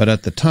 but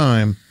at the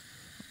time,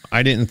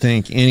 I didn't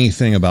think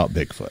anything about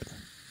Bigfoot.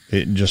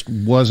 It just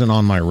wasn't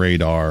on my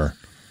radar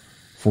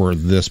for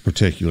this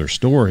particular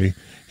story.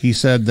 He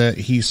said that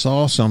he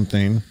saw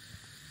something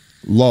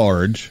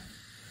large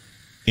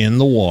in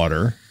the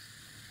water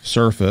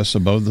surface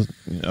above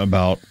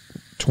about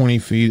 20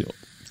 feet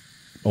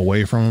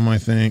away from him, I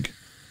think.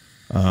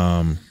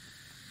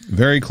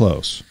 Very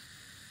close.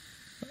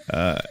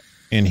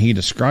 And he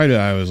described it.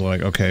 I was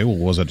like, okay, well,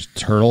 was it a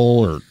turtle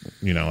or,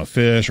 a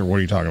fish, or what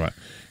are you talking about?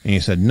 And he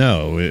said,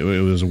 no,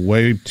 it was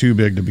way too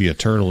big to be a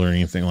turtle or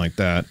anything like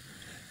that.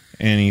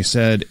 And he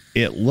said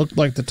it looked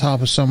like the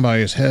top of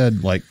somebody's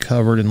head, like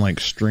covered in like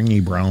stringy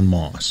brown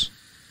moss.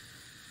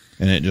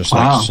 And it just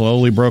like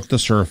slowly broke the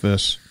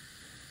surface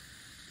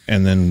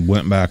and then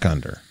went back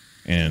under.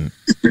 And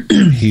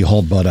he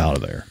hauled butt out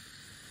of there.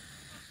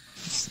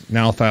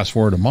 Now, fast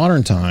forward to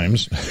modern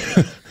times,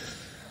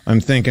 I'm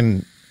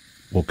thinking,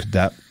 well, could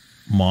that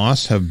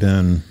moss have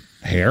been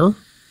hair?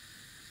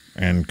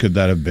 And could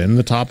that have been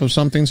the top of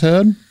something's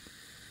head?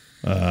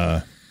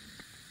 I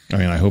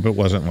mean, I hope it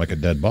wasn't like a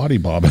dead body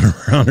bobbing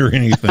around or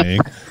anything.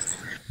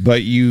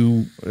 But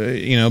you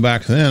know,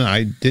 back then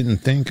I didn't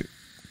think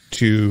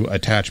to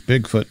attach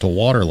Bigfoot to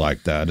water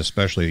like that,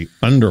 especially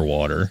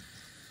underwater.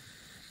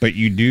 But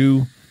you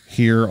do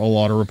hear a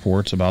lot of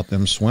reports about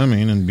them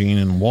swimming and being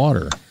in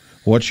water.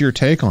 What's your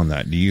take on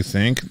that? Do you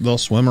think they'll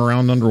swim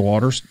around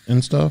underwater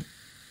and stuff?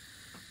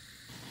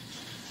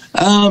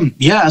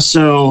 Yeah,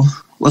 so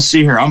let's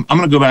see here. I'm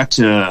going to go back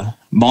to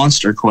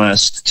Monster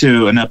Quest,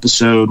 to an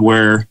episode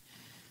where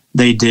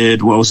they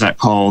did, what was that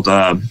called?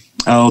 The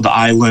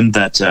island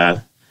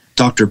that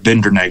Dr.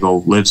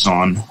 Bindernagel lives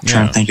on. I'm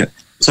trying to think of,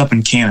 it's up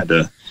in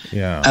Canada.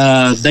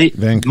 Yeah.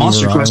 Vancouver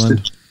Monster Quest.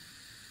 Island.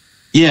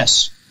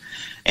 Yes.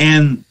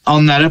 And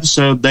on that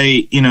episode,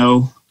 they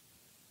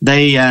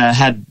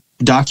had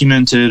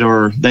documented,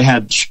 or they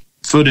had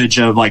footage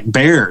of like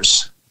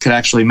bears could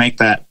actually make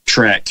that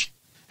trek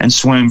and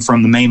swim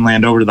from the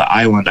mainland over to the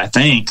island. I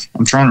think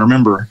I'm trying to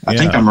remember. I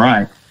think I'm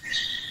right.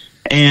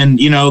 And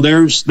you know,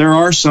 there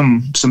are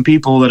some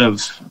people that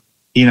have,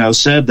 you know,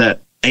 said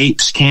that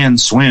apes can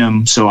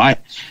swim. So I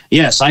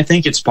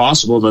think it's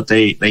possible that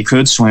they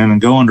could swim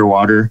and go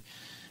underwater.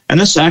 And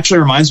this actually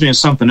reminds me of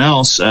something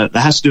else that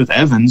has to do with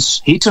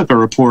Evans. He took a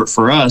report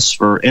for us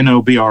for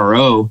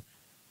NOBRO.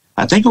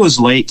 I think it was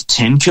Lake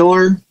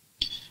Tenkiller.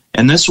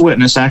 And this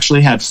witness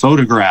actually had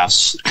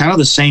photographs, kind of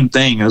the same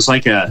thing. It was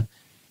like a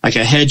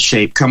head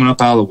shape coming up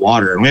out of the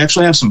water. And we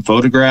actually have some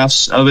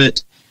photographs of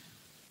it.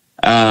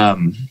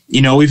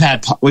 You know, we've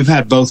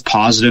had both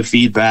positive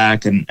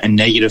feedback and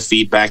negative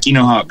feedback. You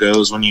know how it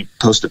goes when you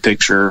post a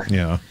picture,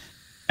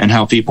 and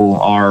how people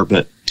are.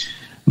 But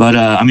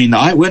I mean, the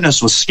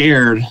eyewitness was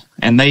scared,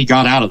 and they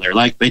got out of there.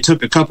 Like, they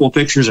took a couple of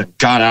pictures and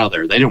got out of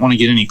there. They didn't want to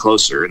get any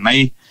closer, and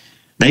they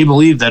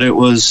believed that it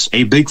was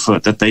a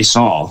Bigfoot that they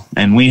saw,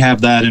 and we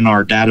have that in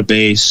our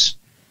database,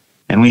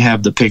 and we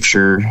have the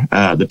pictures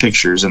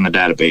in the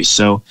database.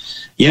 So,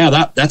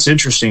 yeah, that's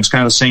interesting. It's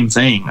kind of the same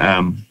thing.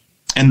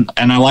 And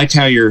I like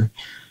how you're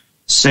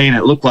saying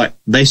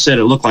they said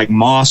it looked like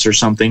moss or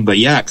something, but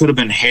yeah, it could have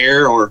been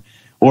hair, or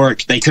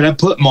they could have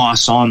put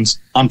moss on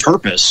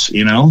purpose,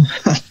 you know?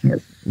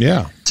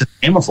 Yeah. To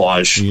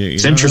camouflage.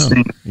 It's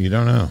interesting. You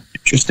don't know.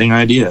 Interesting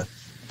idea.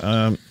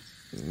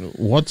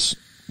 What's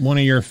one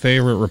of your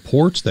favorite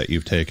reports that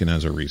you've taken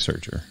as a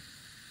researcher?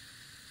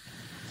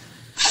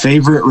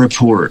 Favorite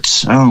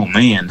reports? Oh,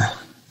 man.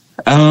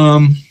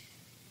 Well,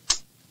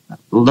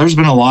 there's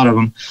been a lot of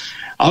them.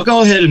 I'll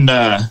go ahead and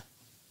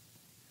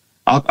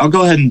I'll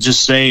go ahead and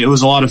just say it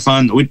was a lot of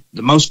fun. One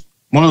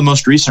of the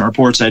most recent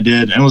reports I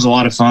did, and it was a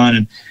lot of fun.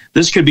 And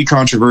this could be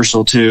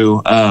controversial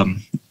too,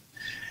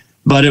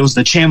 but it was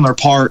the Chandler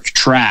Park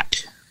track,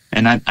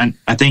 and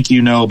I think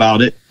you know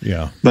about it.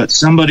 Yeah. But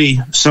somebody,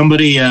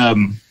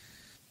 and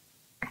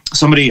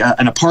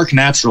a park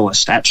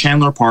naturalist at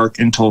Chandler Park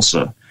in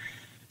Tulsa.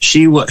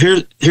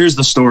 Here's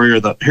the story,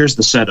 or here's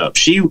the setup.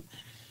 She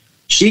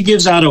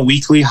gives out a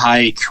weekly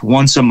hike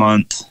once a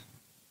month.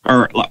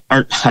 Or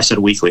I said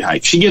weekly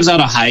hike. She gives out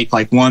a hike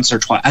like once or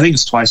twice. I think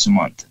it's twice a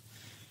month.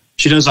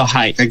 She does a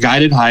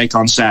guided hike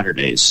on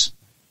Saturdays.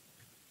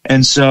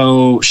 And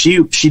so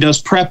she does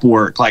prep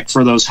work like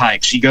for those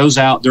hikes. She goes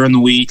out during the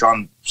week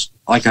on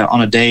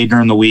a day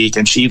during the week,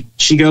 and she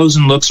goes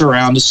and looks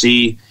around to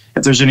see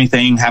if there's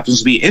anything happens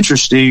to be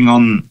interesting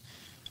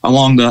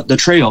along the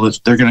trail that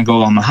they're going to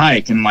go on the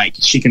hike, and like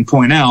she can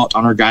point out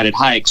on her guided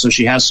hike, so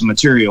she has some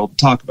material to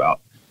talk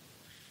about.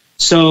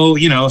 So,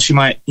 you know, she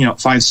might, you know,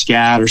 find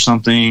scat or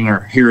something,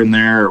 or here and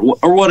there,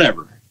 or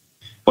whatever.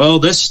 Well,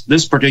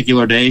 this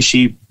particular day,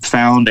 she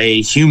found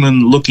a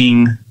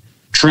human-looking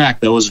track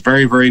that was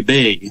very, very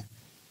big,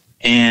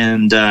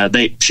 and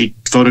she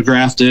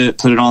photographed it,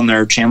 put it on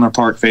their Chandler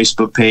Park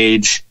Facebook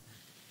page.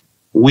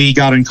 We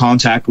got in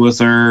contact with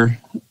her,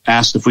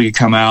 asked if we could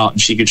come out,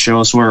 and she could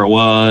show us where it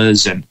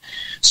was. And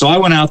so I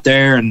went out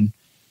there and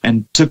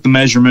took the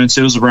measurements.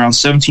 It was around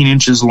 17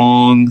 inches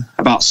long,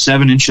 about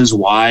 7 inches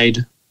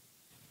wide.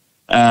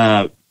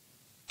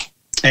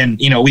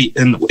 And you know, we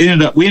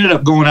ended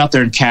up going out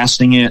there and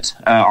casting it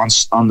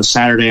on the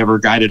Saturday of our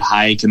guided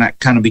hike, and that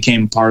kind of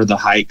became part of the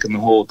hike and the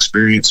whole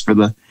experience for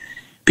the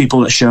people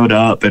that showed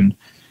up. And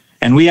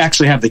we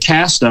actually have the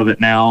cast of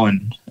it now,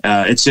 and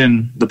it's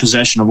in the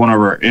possession of one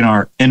of our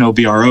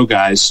NOBRO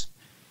guys.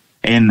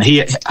 And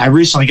I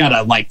recently got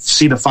to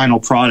see the final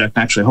product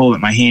and actually hold it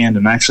in my hand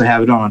and actually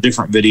have it on a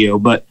different video.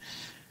 But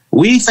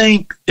we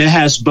think it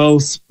has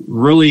both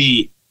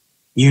really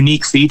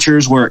unique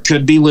features where it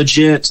could be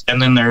legit,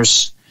 and then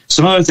there's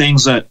some other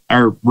things that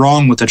are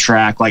wrong with the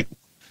track. Like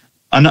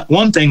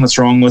one thing that's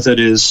wrong with it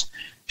is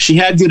she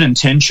had good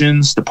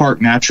intentions. The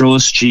park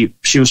naturalist, she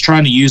was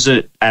trying to use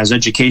it as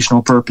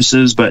educational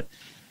purposes, but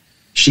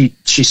she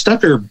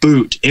stuck her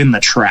boot in the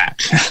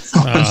track.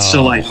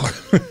 So like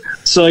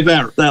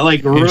that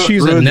and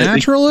she's a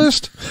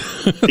naturalist.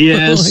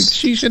 Yes.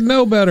 She should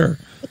know better.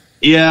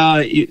 Yeah,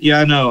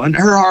 I know. And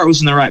her heart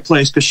was in the right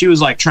place, because she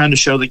was trying to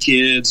show the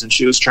kids, and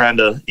she was trying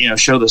to,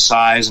 show the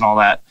size and all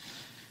that.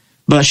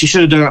 but she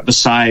should have done it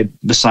beside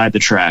the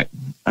track.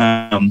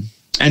 And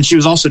she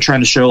was also trying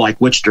to show like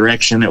which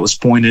direction it was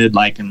pointed,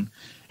 like, and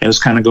it was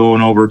kind of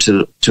going over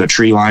to a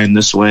tree line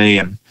this way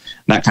and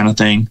that kind of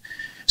thing.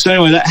 So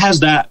anyway, that has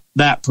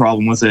that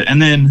problem with it.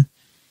 And then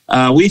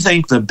we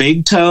think the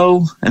big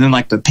toe and then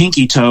like the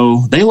pinky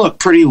toe, they look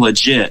pretty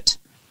legit.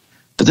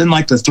 But then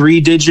like the 3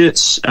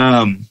 digits,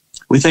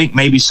 we think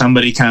maybe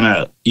somebody kind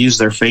of used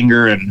their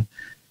finger and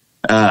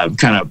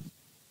kind of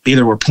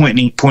either were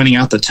pointing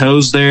out the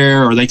toes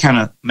there, or they kind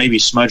of maybe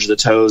smudged the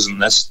toes, and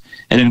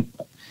then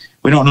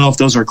we don't know if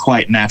those are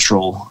quite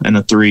natural in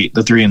the three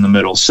in the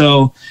middle.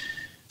 So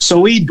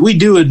we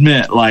do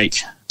admit, like,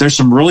 there's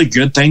some really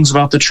good things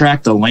about the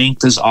track. The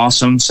length is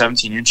awesome,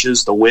 17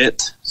 inches. The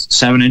width,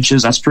 7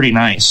 inches. That's pretty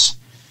nice.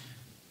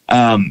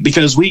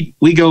 Because we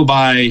go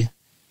by,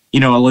 a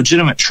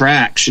legitimate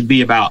track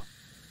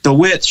the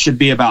width should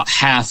be about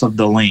half of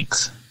the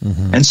length.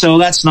 Mm-hmm. And so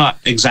that's not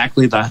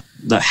exactly the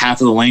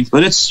half of the length,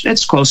 but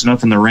it's close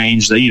enough in the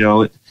range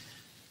that,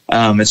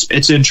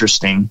 it's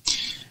interesting.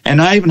 And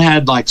I even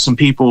had like some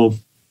people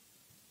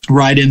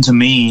write into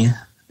me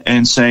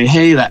and say,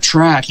 hey, that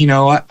track,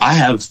 I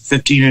have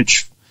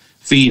 15-inch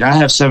feet. I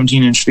have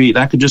 17-inch feet.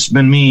 That could just have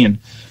been me. And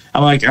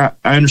I'm like, I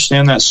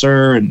understand that,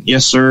 sir. And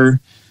yes, sir.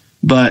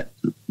 But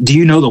do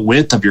you know the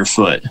width of your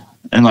foot?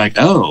 And like,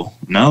 oh,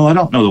 no, I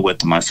don't know the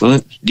width of my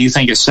foot. Do you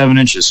think it's 7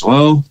 inches?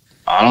 Well,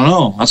 I don't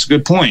know. That's a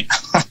good point.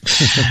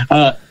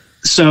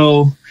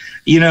 So,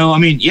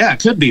 it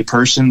could be a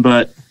person,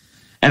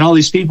 and all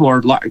these people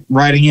are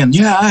writing in,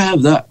 yeah, I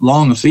have that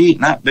long of feet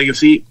and that big of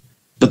feet,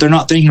 but they're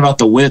not thinking about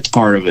the width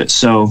part of it.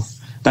 So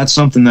that's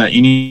something that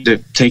you need to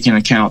take into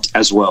account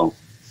as well.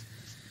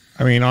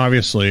 I mean,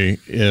 obviously,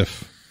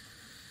 if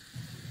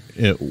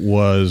it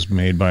was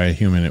made by a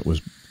human, it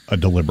was a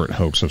deliberate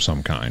hoax of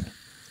some kind.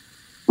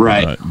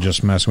 Right.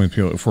 Just messing with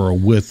people for a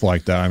width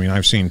like that. I mean,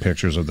 I've seen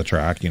pictures of the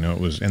track, it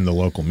was in the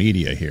local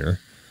media here.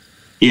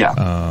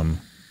 Yeah.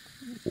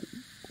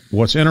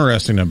 What's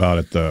interesting about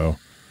it, though,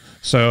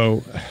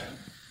 so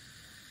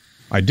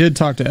I did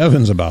talk to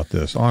Evans about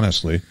this,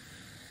 honestly.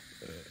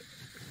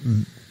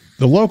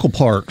 The local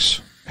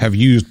parks have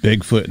used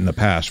Bigfoot in the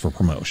past for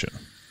promotion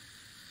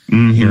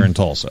here in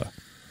Tulsa.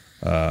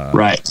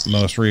 Right.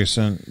 Most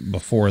recent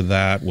before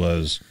that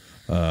was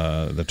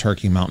the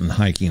Turkey Mountain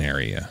hiking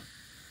area.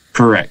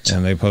 Correct.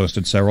 And they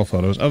posted several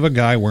photos of a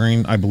guy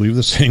wearing, I believe,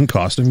 the same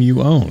costume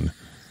you own.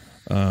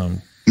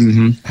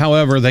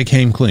 However, they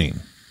came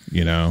clean,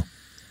 right.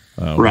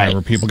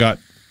 Whenever people got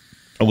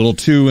a little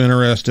too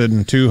interested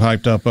and too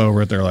hyped up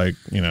over it, they're like,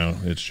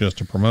 it's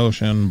just a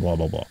promotion, blah,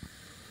 blah,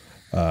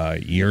 blah.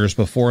 Years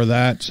before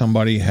that,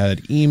 somebody had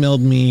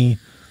emailed me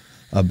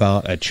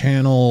about a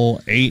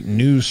Channel 8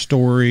 news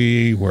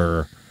story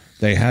where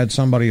they had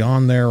somebody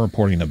on there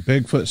reporting a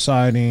Bigfoot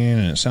sighting,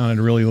 and it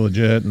sounded really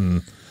legit,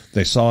 and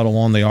they saw it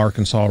along the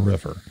Arkansas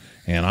River.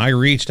 And I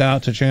reached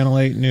out to Channel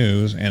 8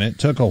 News, and it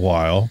took a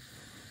while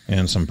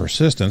and some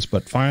persistence,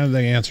 but finally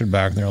they answered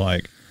back, and they're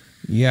like,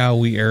 yeah,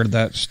 we aired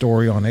that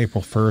story on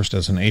April 1st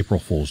as an April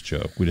Fool's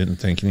joke. We didn't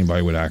think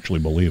anybody would actually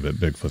believe it.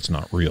 Bigfoot's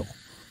not real.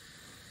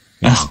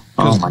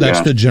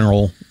 That's the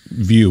general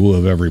view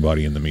of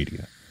everybody in the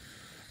media.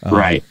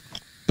 Right.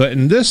 But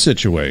in this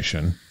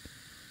situation,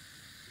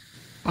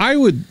 I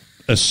would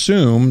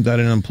assume that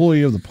an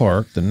employee of the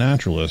park, the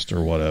naturalist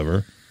or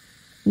whatever,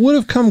 would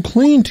have come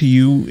clean to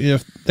you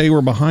if they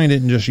were behind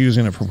it and just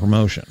using it for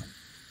promotion.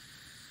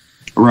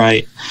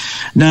 Right.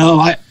 No,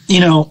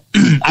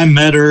 I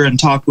met her and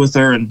talked with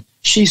her, and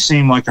she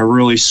seemed like a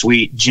really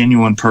sweet,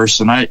 genuine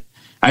person. I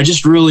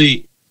just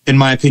really, in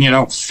my opinion, I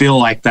don't feel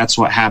like that's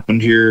what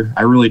happened here.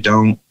 I really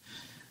don't.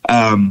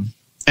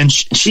 And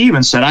she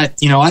even said, I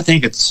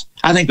think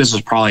this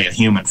is probably a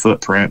human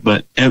footprint,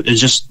 but it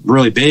was just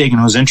really big and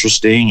it was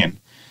interesting.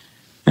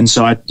 And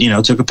so I,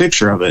 took a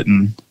picture of it.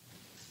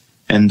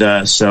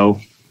 And so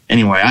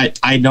anyway,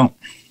 I don't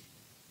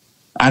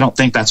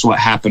think that's what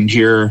happened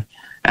here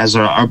as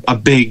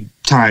a big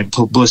time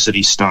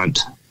publicity stunt.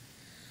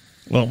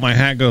 Well, my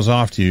hat goes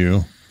off to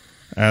you.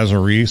 As a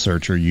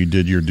researcher, you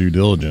did your due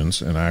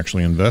diligence and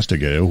actually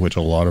investigated, which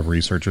a lot of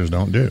researchers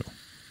don't do.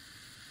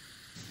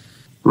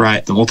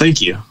 Right. Well,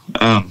 thank you.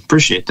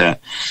 Appreciate that.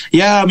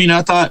 Yeah. I mean,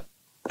 I thought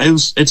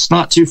it's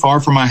not too far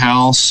from my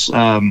house.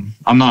 I'm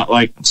not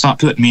it's not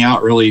putting me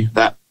out really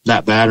that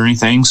bad or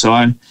anything. So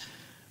I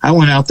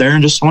went out there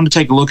and just wanted to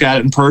take a look at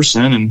it in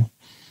person. And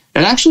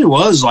it actually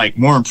was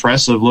more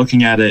impressive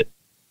looking at it,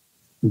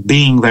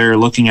 being there,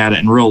 looking at it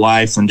in real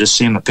life than just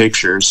seeing the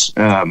pictures.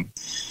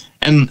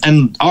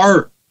 And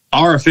our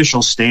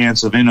official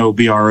stance of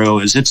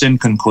NOBRO is it's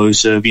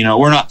inconclusive.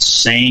 We're not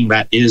saying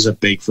that is a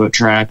Bigfoot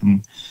track,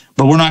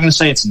 but we're not going to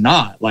say it's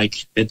not.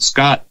 It's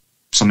got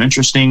some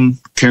interesting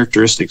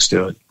characteristics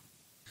to it.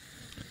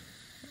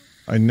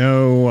 I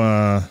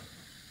know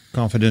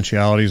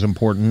confidentiality is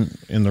important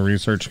in the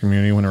research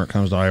community when it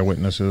comes to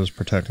eyewitnesses,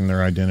 protecting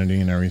their identity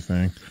and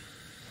everything.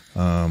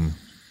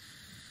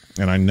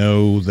 And I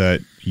know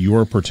that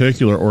your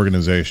particular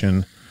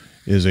organization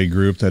is a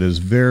group that is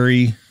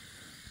very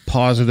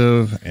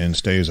positive and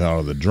stays out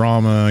of the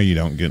drama. You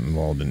don't get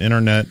involved in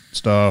internet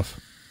stuff.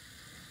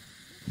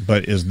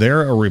 But is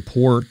there a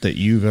report that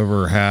you've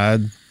ever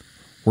had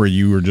where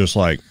you were just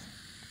like,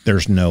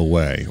 there's no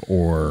way,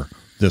 or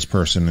this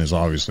person is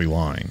obviously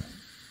lying?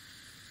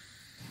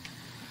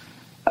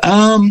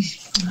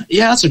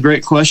 Yeah, that's a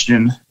great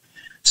question.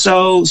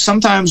 So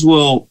sometimes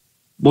we'll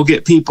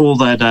get people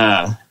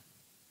that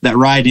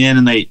write in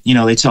and they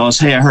tell us,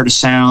 hey, I heard a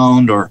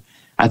sound, or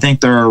I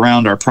think they're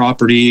around our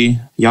property,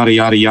 yada,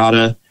 yada,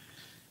 yada.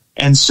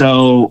 And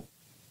so,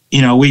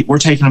 we're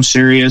taking them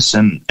serious,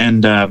 and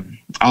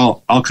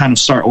I'll kind of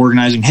start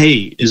organizing,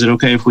 hey, is it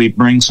okay if we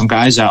bring some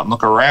guys out and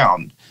look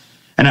around?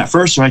 And at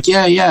first they're like,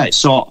 yeah.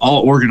 So I'll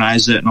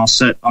organize it, and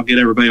I'll get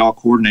everybody all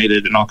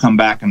coordinated, and I'll come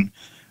back and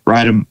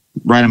write them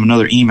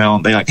another email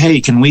and be like,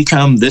 hey, can we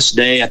come this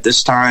day at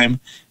this time?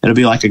 It'll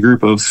be like a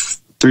group of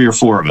 3 or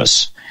 4 of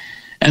us.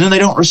 And then they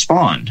don't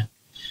respond.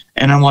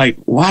 And I'm like,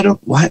 why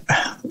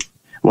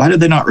did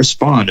they not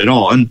respond at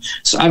all? And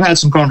so I've had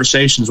some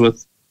conversations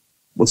with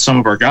some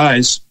of our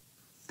guys,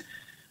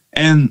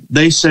 and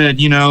they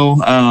said,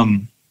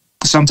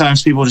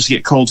 sometimes people just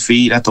get cold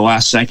feet at the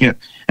last second.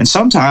 And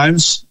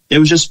sometimes it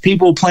was just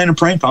people playing a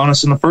prank on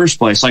us in the first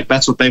place. Like,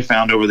 that's what they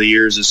found over the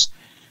years, is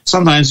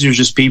sometimes there's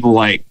just people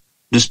like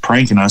just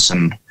pranking us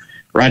and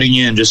writing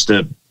in just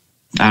to,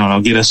 I don't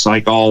know, get us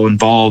like all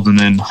involved, and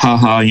then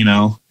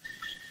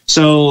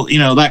So,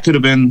 that could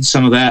have been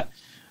some of that.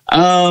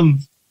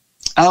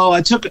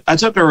 I took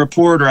a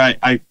report, or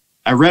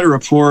I read a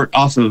report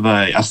off of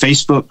a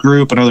Facebook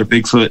group, another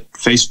Bigfoot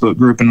Facebook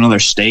group in another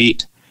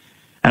state.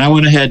 And I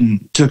went ahead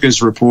and took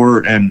his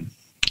report and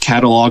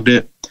cataloged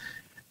it.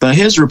 But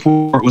his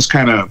report was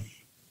kind of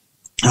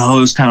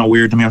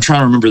weird to me. I'm trying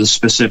to remember the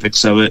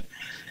specifics of it.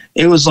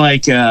 It was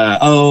like,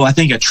 I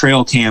think a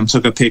trail cam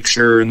took a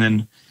picture, and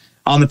then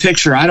on the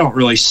picture, I don't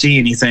really see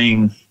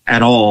anything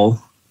at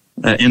all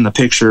in the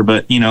picture,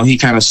 but he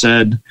kind of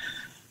said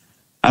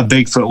a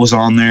Bigfoot was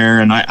on there,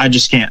 and I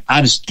just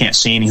can't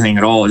see anything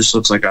at all. It just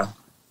looks like a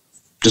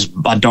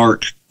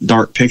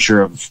dark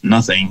picture of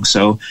nothing.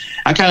 So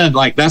I kind of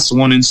like, that's the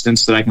one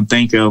instance that I can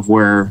think of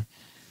where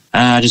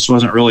I just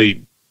wasn't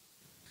really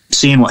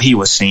seeing what he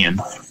was seeing.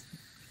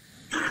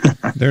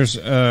 There's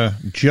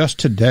just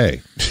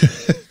today.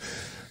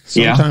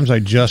 Sometimes I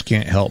just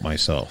can't help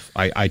myself.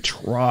 I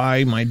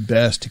try my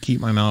best to keep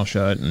my mouth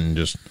shut and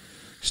just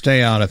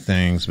stay out of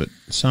things, but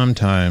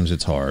sometimes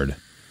it's hard.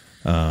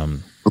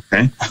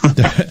 Okay.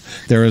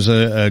 There is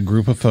a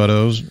group of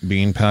photos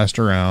being passed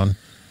around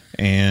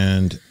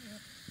and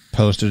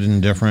posted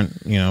in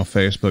different,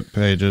 Facebook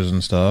pages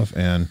and stuff.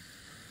 And,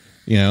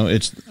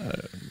 it's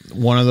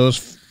one of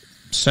those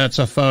sets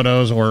of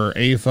photos, or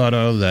a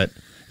photo that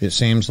it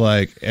seems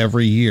like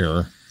every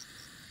year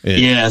it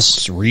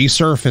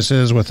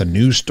resurfaces with a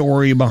new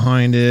story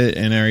behind it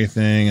and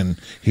everything. And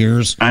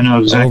here's I know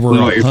exactly over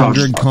what you're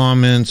 100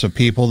 comments of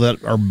people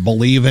that are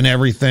believing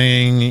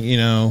everything,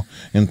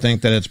 and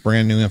think that it's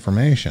brand new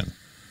information.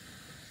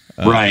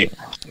 Right.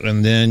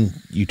 And then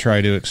you try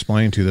to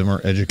explain to them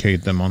or educate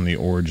them on the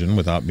origin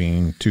without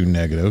being too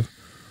negative.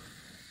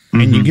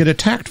 And you get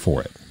attacked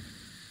for it.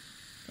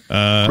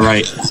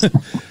 Right.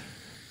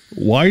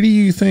 Why do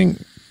you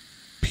think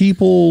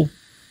people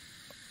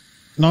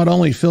not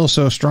only feel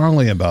so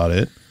strongly about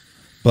it,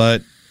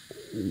 but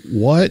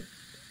what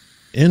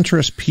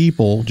interests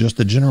people, just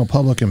the general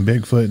public, in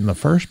Bigfoot in the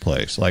first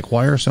place? Like,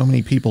 why are so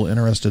many people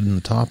interested in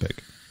the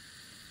topic?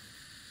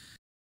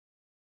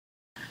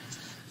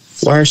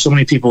 Why are so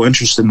many people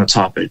interested in the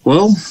topic?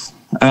 Well,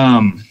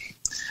 I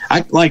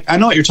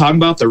know what you're talking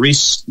about, the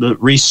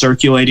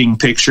recirculating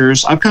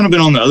pictures. I've kind of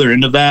been on the other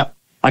end of that.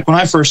 Like, when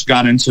I first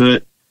got into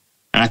it,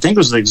 and I think it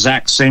was the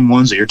exact same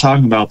ones that you're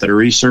talking about that are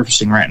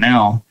resurfacing right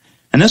now.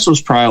 And this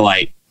was probably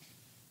like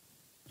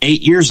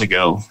 8 years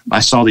ago. I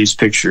saw these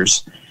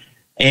pictures,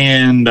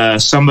 and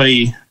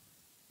somebody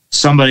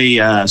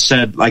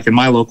said, like, in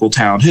my local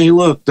town, hey,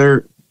 look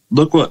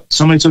what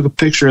somebody took a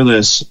picture of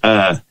this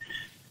at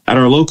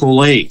our local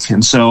lake.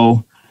 And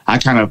so I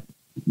kind of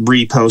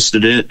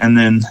reposted it, and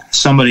then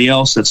somebody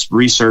else that's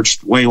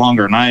researched way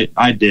longer than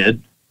I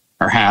did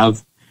or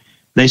have,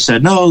 they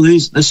said, no,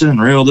 this isn't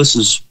real. This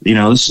has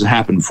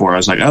happened before. I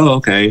was like, oh,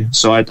 okay.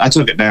 So I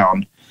took it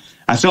down.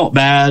 I felt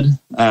bad,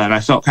 and I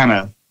felt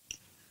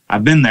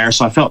I've been there,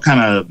 so I felt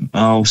kind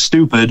of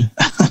stupid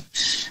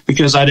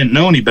because I didn't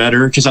know any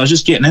better, because I was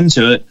just getting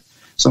into it.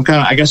 So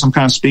I guess I'm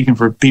kind of speaking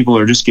for people who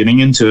are just getting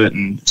into it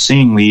and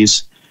seeing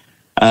these.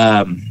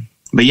 But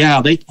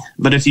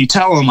if you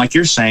tell them, like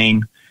you're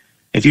saying,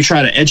 if you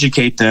try to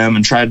educate them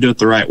and try to do it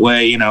the right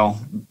way,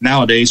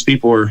 nowadays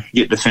people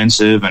get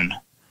defensive and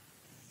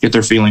get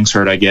their feelings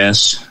hurt, I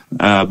guess.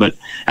 But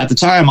at the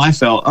time I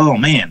felt, oh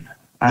man,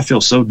 I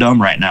feel so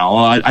dumb right now.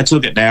 Well, I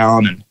took it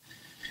down,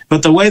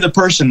 but the way the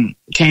person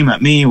came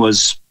at me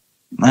was,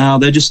 well,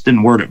 they just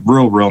didn't word it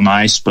real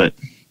nice, but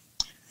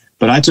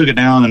I took it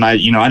down, and I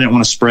didn't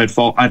want to spread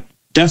false. I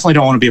definitely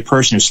don't want to be a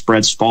person who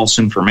spreads false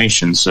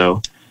information.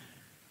 So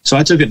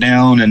I took it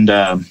down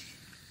and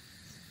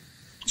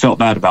felt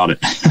bad about it.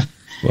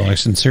 Well, I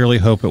sincerely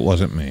hope it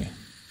wasn't me.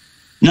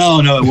 No,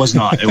 it was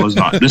not. It was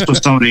not. This was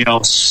somebody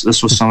else.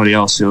 This was somebody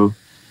else who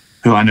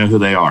I know who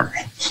they are.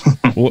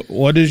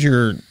 What does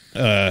your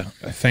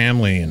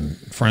family and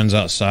friends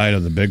outside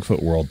of the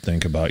Bigfoot world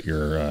think about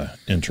your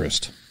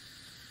interest?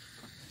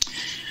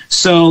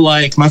 So,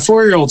 like, my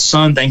 4-year-old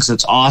son thinks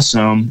it's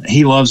awesome.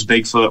 He loves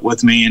Bigfoot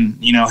with me, and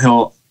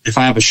if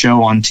I have a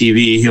show on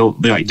TV, he'll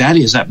be like,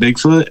 "Daddy, is that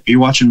Bigfoot? Are you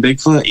watching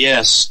Bigfoot?"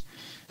 Yes.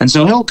 And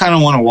so he'll kind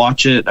of want to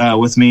watch it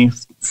with me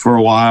for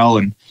a while,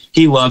 and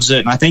he loves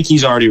it. And I think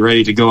he's already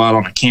ready to go out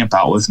on a camp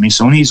out with me.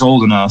 So when he's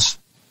old enough,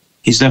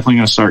 he's definitely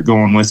going to start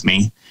going with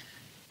me.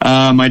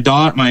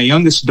 My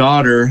youngest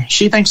daughter,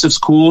 she thinks it's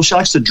cool. She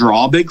likes to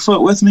draw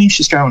Bigfoot with me.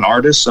 She's kind of an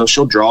artist, so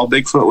she'll draw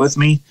Bigfoot with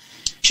me.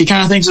 She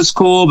kind of thinks it's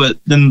cool, but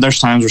then there's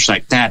times where she's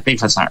like, "Dad,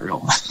 Bigfoot's not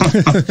real."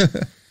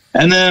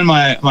 And then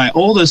my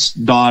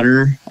oldest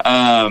daughter,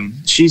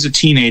 she's a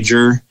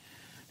teenager,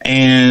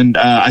 and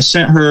I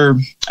sent her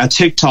a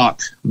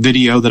TikTok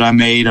video that I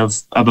made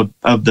of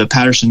the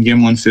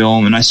Patterson-Gimlin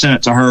film, and I sent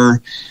it to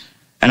her,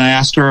 and I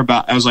asked her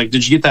I was like,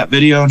 "Did you get that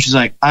video?" And she's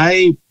like,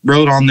 "I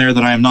wrote on there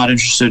that I am not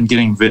interested in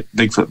getting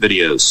Bigfoot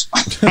videos."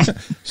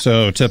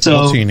 So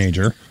typical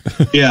teenager.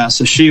 Yeah,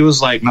 so she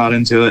was like not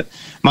into it.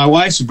 My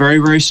wife's very,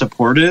 very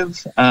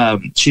supportive.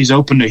 She's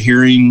open to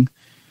hearing,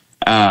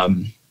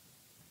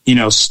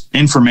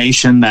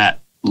 information that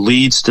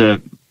leads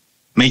to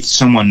make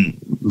someone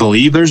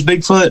believe there's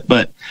Bigfoot,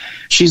 but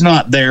she's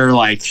not there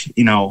like,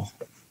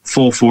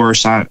 full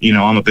force. I'm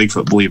a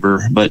Bigfoot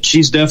believer, but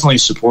she's definitely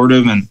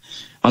supportive and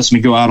lets me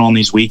go out on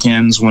these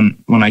weekends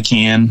when I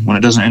can, when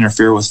it doesn't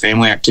interfere with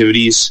family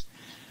activities.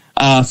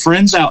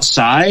 Friends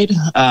outside,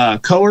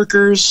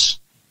 coworkers,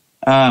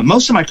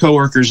 most of my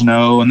coworkers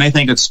know, and they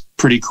think it's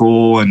pretty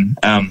cool. And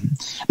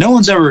no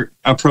one's ever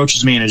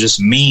approaches me and is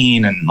just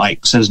mean and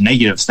like says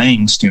negative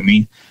things to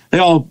me. They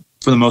all,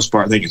 for the most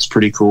part, think it's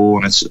pretty cool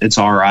and it's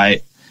all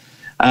right.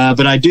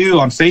 But I do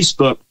on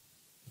Facebook.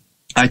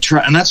 I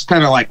try, and that's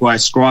kind of like why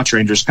Squatch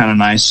Ranger is kind of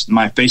nice.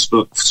 My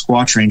Facebook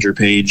Squatch Ranger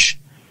page,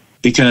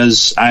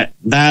 because I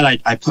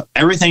put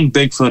everything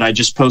Bigfoot. I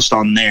just post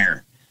on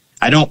there.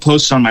 I don't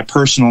post on my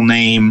personal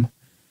name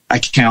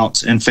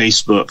account in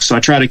Facebook. So I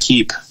try to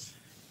keep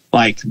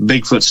like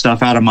Bigfoot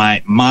stuff out of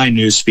my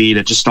news feed.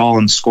 It's just all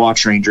in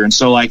Squatch Ranger. And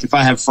so like if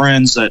I have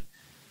friends that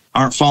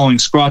aren't following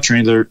Squatch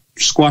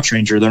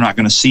Ranger, they're not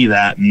going to see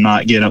that and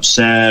not get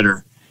upset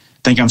or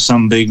think I'm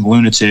some big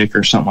lunatic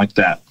or something like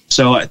that.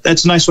 So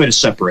that's a nice way to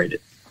separate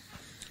it.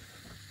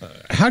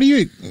 How do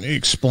you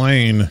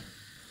explain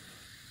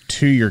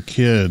to your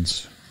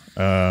kids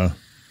what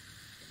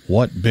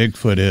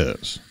Bigfoot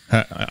is?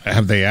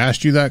 Have they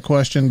asked you that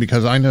question?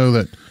 Because I know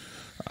that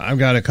I've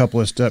got a couple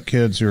of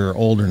stepkids who are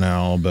older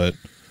now, but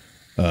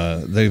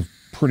they've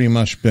pretty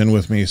much been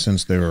with me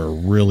since they were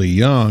really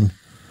young,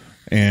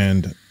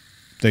 and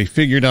they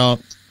figured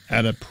out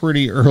at a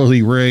pretty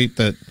early rate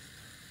that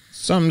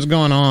something's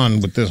going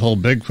on with this whole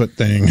Bigfoot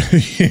thing.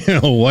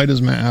 Why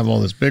does Matt have all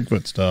this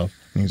Bigfoot stuff?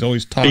 And he's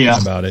always talking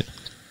about it.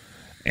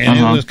 And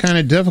it was kind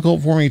of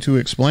difficult for me to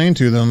explain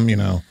to them,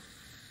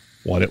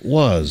 what it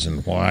was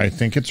and why I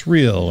think it's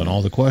real and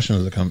all the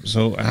questions that come.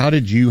 So how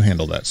did you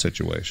handle that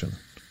situation?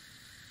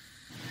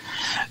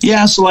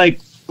 Yeah, so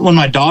like when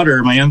my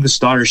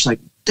youngest daughter, she's like,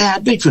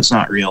 "Dad, Bigfoot's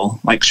not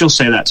real." Like she'll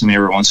say that to me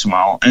every once in a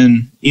while.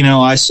 And,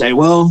 I say,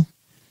 well,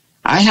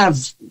 I have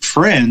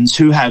friends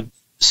who have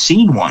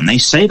seen one. They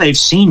say they've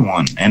seen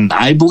one, and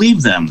I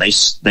believe them.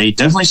 They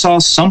definitely saw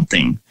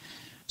something.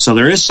 So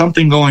there is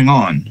something going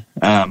on.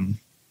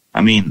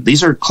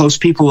 These are close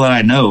people that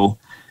I know.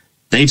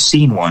 They've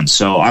seen one,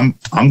 so I'm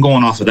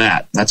going off of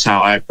that. That's how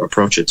I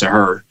approach it to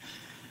her.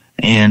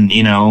 And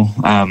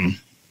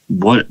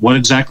what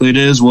exactly it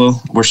is,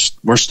 well,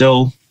 we're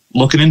still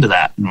looking into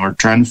that, and we're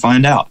trying to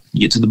find out,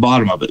 get to the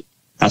bottom of it.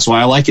 That's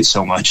why I like it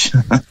so much.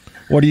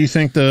 What do you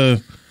think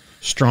the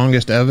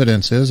strongest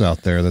evidence is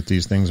out there that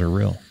these things are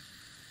real?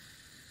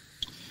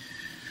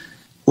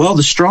 Well,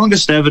 the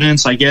strongest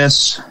evidence, I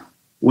guess,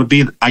 would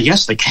be,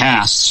 the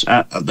casts,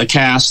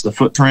 the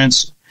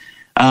footprints.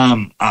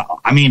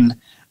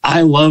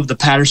 I love the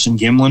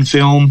Patterson-Gimlin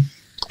film,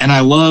 and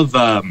I love,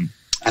 I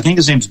think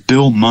his name's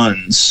Bill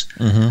Munns.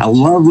 Mm-hmm. I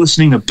love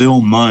listening to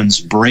Bill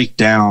Munns break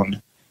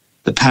down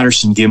the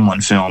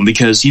Patterson-Gimlin film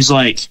because he's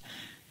like,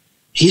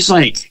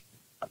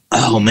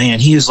 oh man,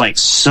 he is like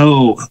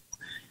so,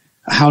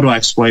 how do I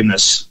explain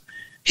this?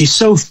 He's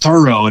so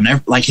thorough,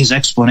 and like his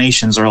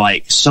explanations are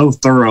like so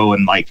thorough,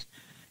 and like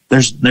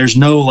there's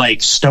no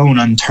like stone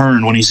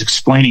unturned when he's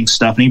explaining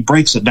stuff, and he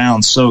breaks it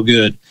down so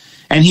good.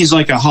 And he's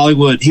like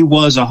he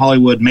was a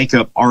Hollywood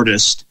makeup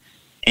artist.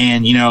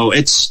 And,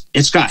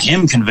 it's got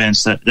him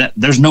convinced that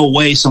there's no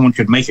way someone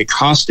could make a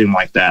costume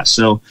like that.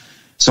 So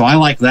I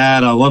like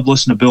that. I love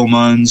listening to Bill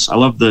Munns. I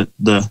love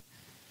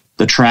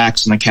the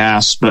tracks and the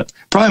casts, but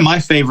probably my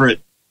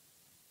favorite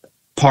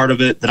part of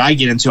it that I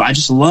get into, I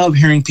just love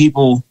hearing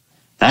people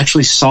that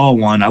actually saw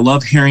one. I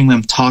love hearing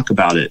them talk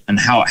about it and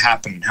how it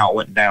happened and how it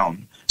went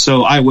down.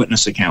 So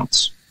eyewitness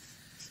accounts.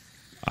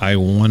 I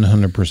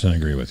 100%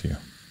 agree with you.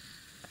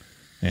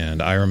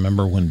 And I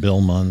remember when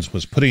Bill Munns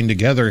was putting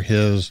together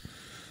his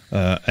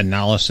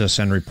analysis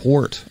and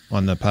report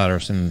on the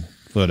Patterson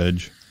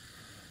footage,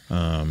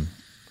 and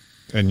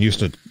used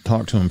to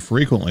talk to him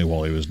frequently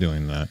while he was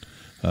doing that.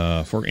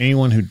 For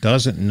anyone who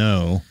doesn't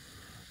know,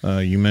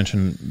 you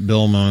mentioned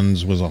Bill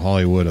Munns was a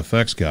Hollywood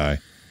effects guy.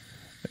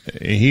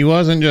 He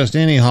wasn't just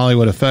any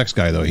Hollywood effects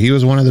guy, though. He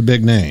was one of the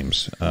big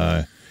names.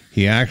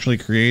 He actually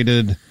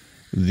created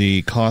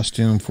the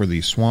costume for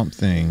the Swamp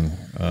Thing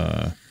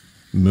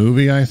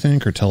movie, I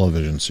think, or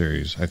television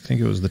series. I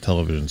think it was the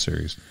television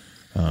series,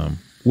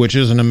 which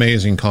is an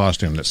amazing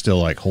costume that still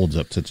like holds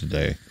up to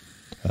today.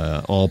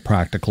 All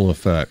practical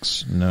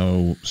effects,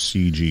 no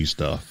CG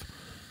stuff.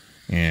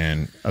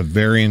 And a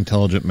very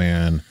intelligent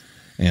man,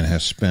 and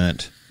has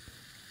spent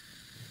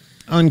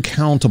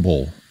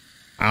uncountable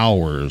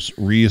hours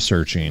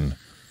researching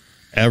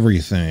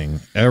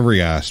everything,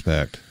 every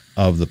aspect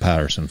of the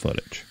Patterson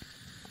footage.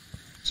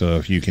 So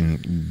if you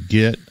can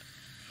get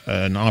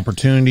an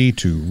opportunity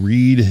to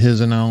read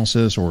his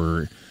analysis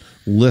or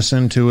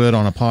listen to it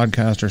on a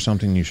podcast or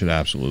something, you should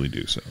absolutely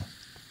do so.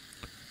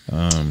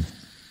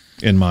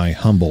 In my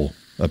humble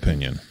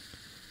opinion.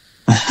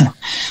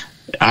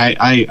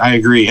 I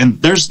agree.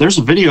 And there's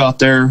a video out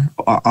there,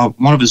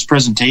 one of his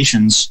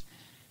presentations.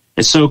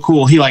 It's so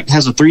cool. He like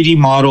has a 3D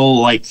model,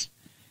 like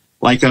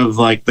of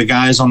like the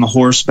guys on the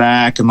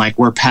horseback and like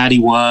where Patty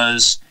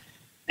was.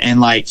 And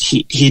like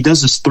he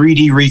does this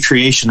 3D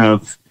recreation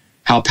of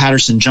how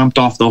Patterson jumped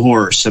off the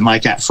horse, and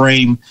like at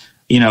frame,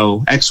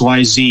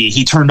 XYZ,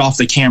 he turned off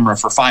the camera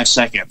for 5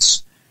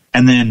 seconds.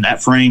 And then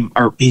at frame,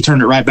 or he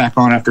turned it right back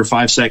on after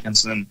 5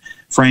 seconds, and then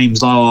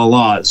frames,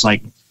 It's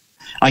like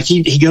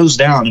he goes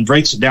down and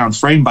breaks it down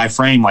frame by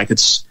frame. Like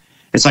it's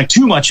like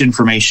too much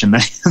information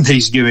that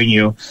he's giving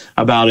you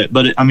about it.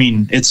 But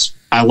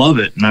I love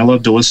it, and I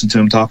love to listen to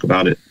him talk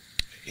about it.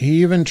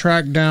 He even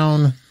tracked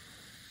down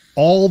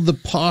all the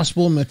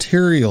possible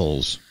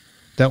materials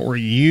that were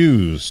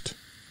used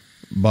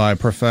by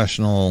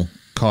professional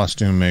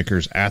costume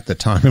makers at the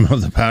time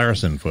of the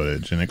Patterson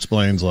footage, and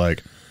explains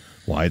like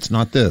why it's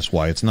not this,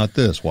 why it's not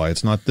this, why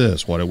it's not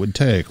this, what it would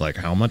take, like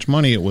how much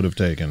money it would have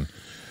taken.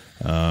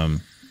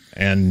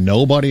 And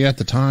nobody at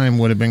the time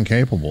would have been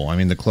capable. I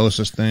mean, the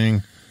closest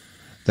thing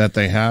that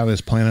they have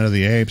is Planet of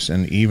the Apes,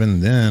 and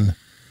even then,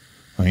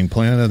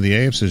 Planet of the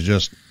Apes is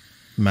just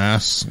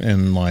masks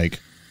and like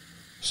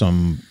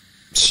some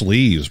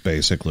sleeves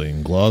basically,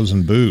 and gloves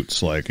and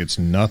boots. Like it's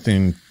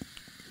nothing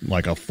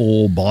like a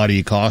full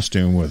body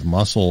costume with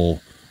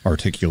muscle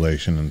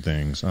articulation and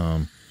things.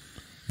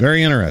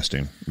 Very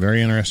interesting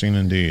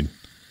indeed.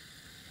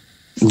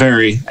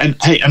 Very. And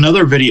hey,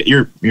 another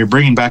video, you're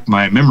bringing back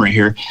my memory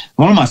here.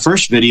 One of my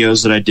first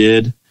videos that I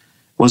did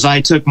was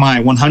I took my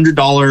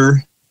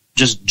 $100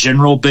 just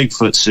general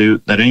Bigfoot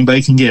suit that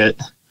anybody can get,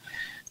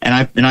 and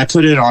I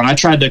put it on. I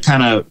tried to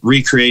kind of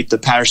recreate the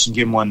Patterson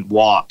Gimlin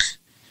walk.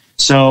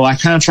 So I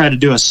kind of tried to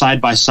do a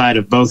side-by-side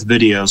of both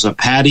videos, of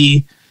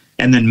Patty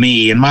and then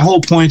me. And my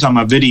whole point on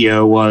my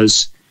video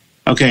was,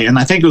 okay, and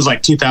I think it was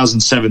like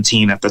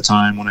 2017 at the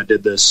time when I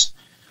did this.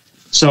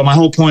 So my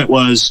whole point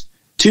was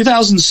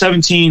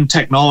 2017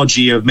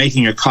 technology of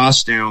making a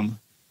costume,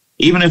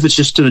 even if it's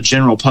just to the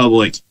general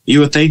public, you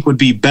would think would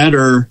be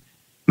better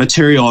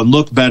material and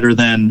look better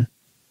than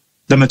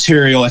the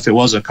material if it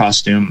was a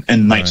costume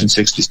in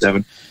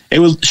 1967.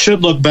 It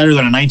should look better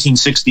than a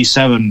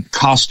 1967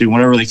 costume,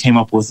 whatever they came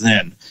up with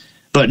then.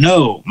 But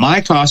no,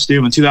 my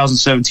costume in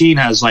 2017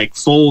 has like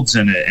folds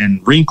in it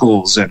and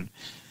wrinkles and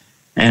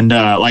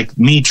like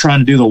me trying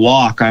to do the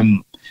walk.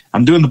 I'm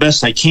doing the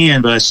best I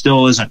can, but it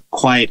still isn't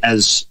quite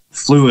as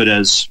fluid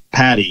as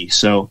Patty.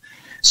 So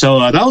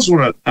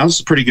that was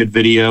a pretty good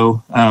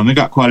video. It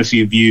got quite a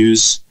few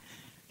views,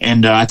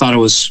 and I thought it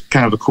was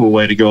kind of a cool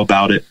way to go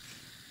about it.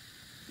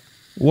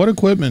 What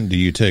equipment do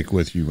you take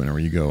with you whenever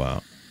you go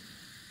out?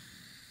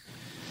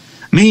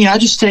 Me, I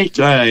just take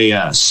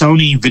a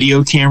Sony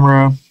video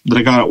camera that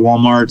I got at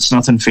Walmart. It's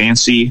nothing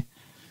fancy.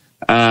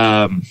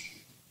 I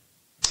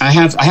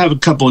have a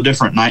couple of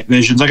different night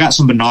visions. I got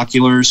some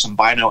binoculars, some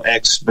Bino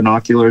X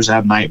binoculars. I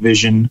have night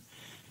vision.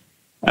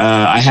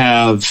 I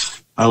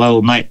have a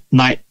little night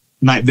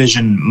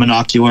vision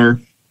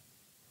monocular.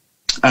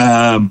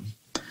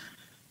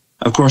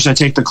 Of course, I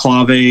take the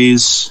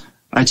claves.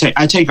 I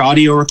take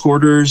audio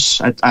recorders.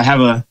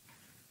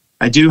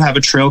 I do have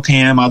a trail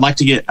cam. I like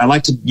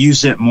to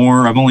use it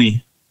more. I've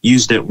only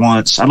used it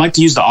once. I'd like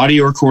to use the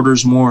audio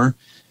recorders more,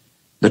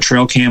 the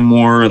trail cam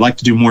more. I'd like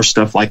to do more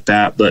stuff like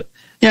that. But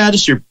yeah,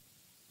 just your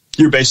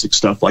basic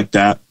stuff like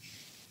that.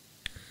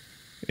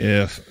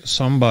 If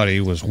somebody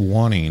was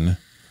wanting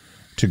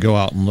to go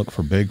out and look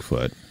for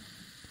Bigfoot,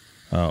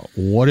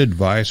 what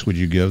advice would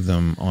you give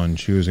them on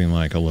choosing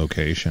like a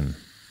location?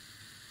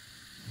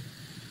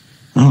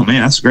 Oh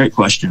man, that's a great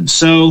question.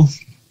 So,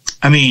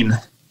 I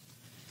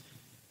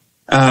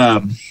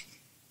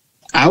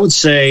would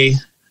say,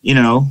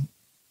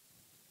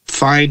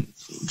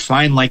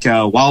 find like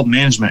a wild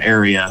management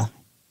area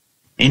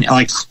in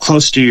like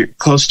close to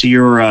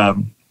your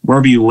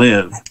wherever you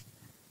live.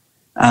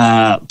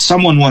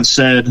 Someone once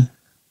said,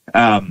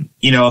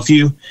 If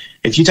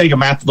you take a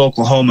map of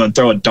Oklahoma and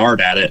throw a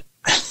dart at it,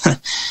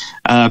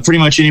 pretty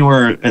much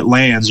anywhere it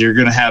lands, you're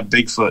going to have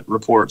Bigfoot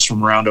reports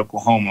from around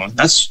Oklahoma.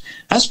 That's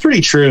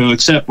pretty true,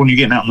 except when you're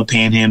getting out in the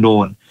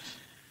Panhandle and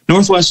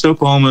Northwest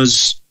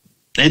Oklahoma's.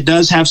 It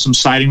does have some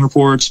sighting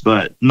reports,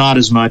 but not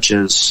as much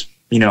as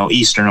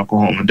Eastern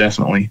Oklahoma,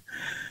 definitely.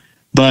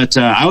 But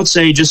I would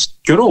say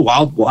just go to a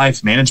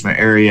wildlife management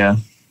area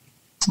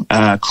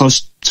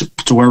close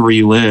to wherever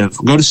you live.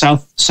 Go to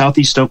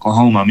southeast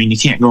Oklahoma. I mean, you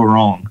can't go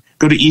wrong.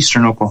 Go to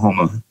Eastern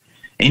Oklahoma,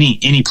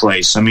 any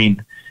place. I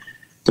mean,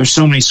 there's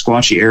so many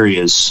squatchy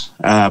areas,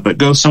 but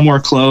go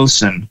somewhere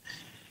close and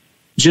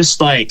just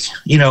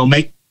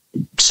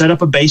set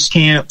up a base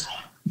camp,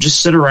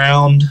 just sit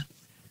around,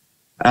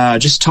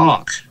 just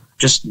talk,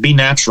 just be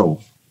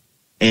natural.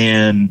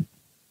 And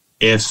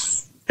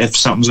if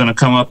something's going to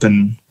come up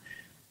and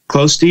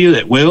close to you,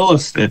 it will.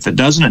 If it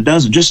doesn't, it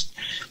doesn't. Just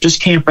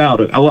camp out.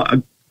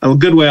 A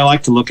good way I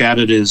like to look at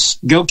it is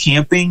go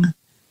camping.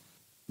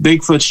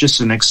 Bigfoot's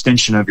just an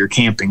extension of your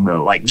camping,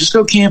 though. Like, just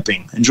go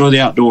camping, enjoy the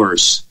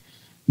outdoors.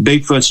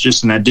 Bigfoot's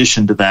just an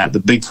addition to that, the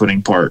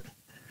Bigfooting part.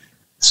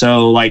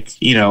 So,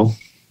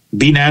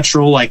 be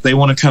natural. Like, they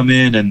want to come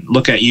in and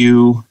look at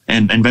you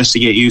and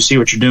investigate you, see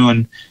what you're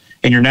doing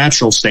in your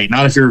natural state,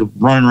 not if you're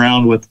running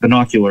around with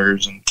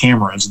binoculars and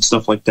cameras and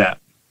stuff like that.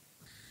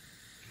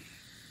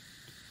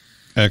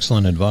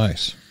 Excellent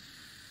advice.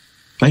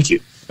 Thank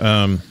you.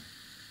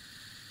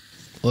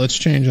 Let's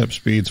change up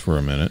speeds for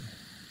a minute.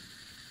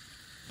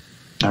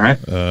 All right.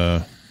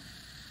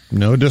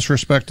 No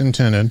disrespect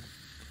intended.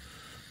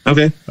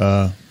 Okay.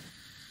 The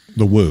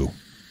woo,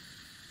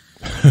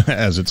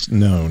 as it's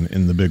known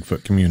in the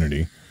Bigfoot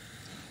community,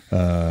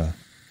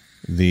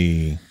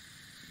 the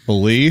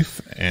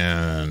belief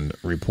and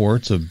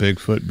reports of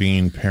Bigfoot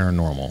being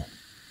paranormal.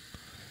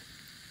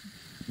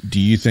 Do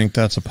you think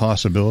that's a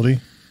possibility?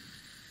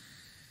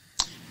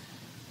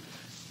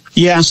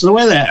 Yeah, so the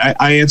way that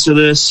I answer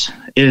this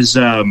is,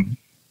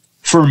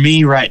 for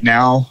me right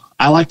now,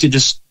 I like to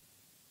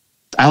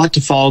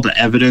follow the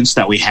evidence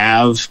that we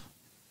have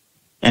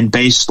and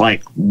base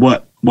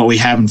what we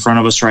have in front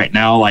of us right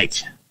now,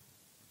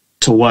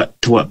 to what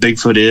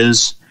Bigfoot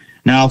is.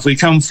 Now, if we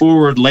come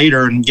forward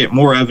later and get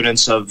more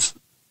evidence of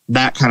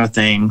that kind of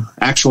thing,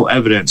 actual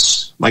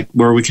evidence,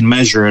 where we can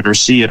measure it or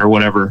see it or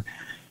whatever,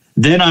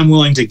 then I'm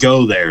willing to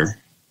go there.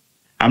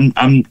 I'm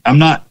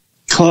not.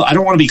 I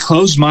don't want to be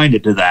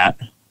closed-minded to that,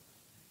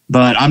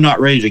 but I'm not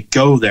ready to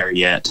go there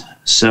yet.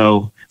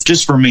 So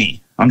just for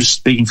me, I'm just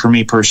speaking for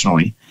me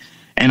personally.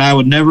 And I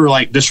would never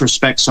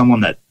disrespect someone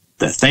that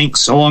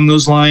thinks along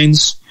those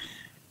lines.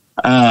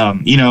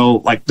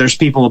 There's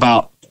people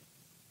that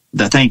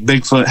think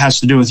Bigfoot has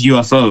to do with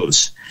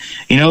UFOs.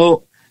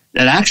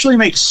 That actually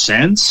makes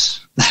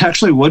sense. That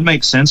actually would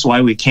make sense why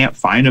we can't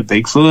find a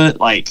Bigfoot.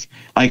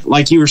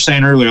 Like you were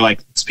saying earlier,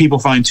 people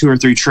find 2 or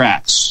 3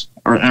 tracks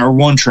or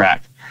one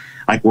track.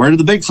 Where did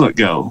the Bigfoot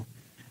go?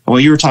 Well,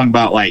 you were talking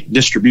about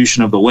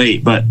distribution of the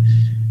weight, but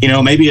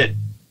maybe it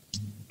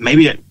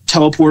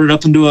teleported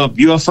up into a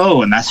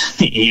UFO, and that's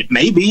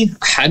maybe,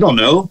 I don't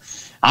know.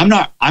 I'm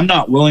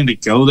not willing to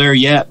go there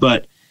yet,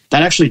 but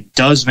that actually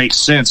does make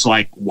sense.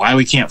 Why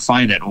we can't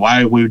find it,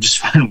 why we would just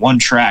find one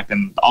track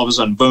and all of a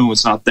sudden, boom,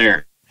 it's not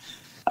there.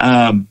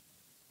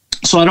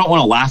 So I don't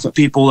want to laugh at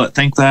people that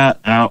think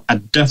that. I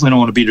definitely don't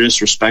want to be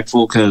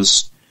disrespectful,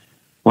 because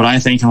what I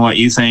think and what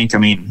you think, I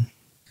mean,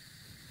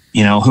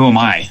 who am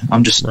I?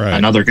 I'm just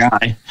another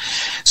guy.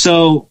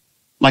 So,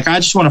 I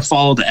just want to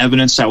follow the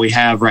evidence that we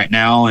have right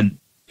now, and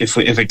if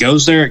it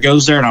goes there, it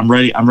goes there, and I'm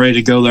ready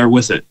to go there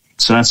with it.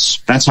 So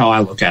that's how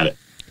I look at it.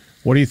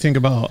 What do you think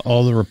about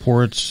all the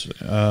reports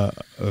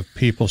of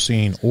people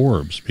seeing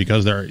orbs?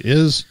 Because there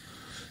is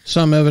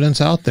some evidence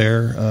out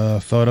there,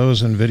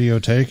 photos and video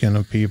taken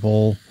of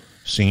people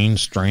seeing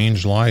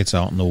strange lights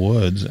out in the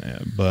woods,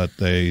 but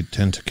they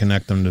tend to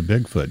connect them to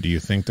Bigfoot. Do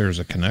you think there's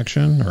a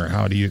connection, or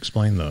how do you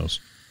explain those?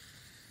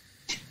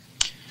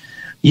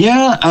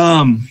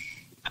 Yeah,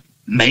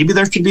 maybe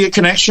there could be a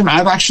connection.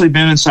 I've actually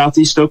been in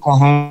southeast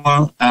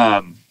Oklahoma,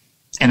 and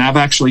I've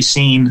actually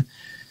seen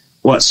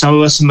what some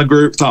of us in the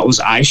group thought was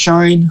eye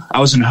shine. I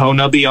was in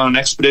Honubby on an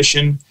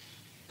expedition.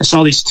 I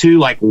saw these 2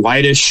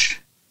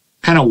 whitish,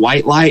 kind of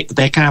white light, but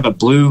they kind of have a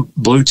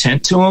blue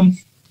tint to them.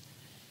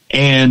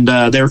 And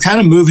they were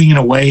kind of moving in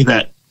a way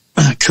that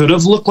could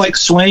have looked like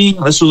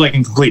swaying. This was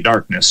in complete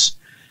darkness.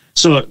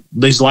 So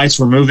these lights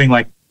were moving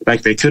like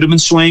they could have been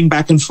swaying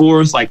back and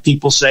forth.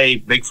 People say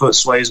Bigfoot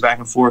sways back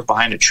and forth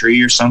behind a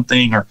tree or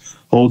something, or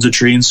holds a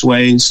tree and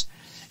sways.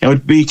 It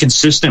would be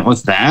consistent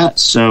with that.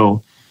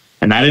 So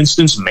in that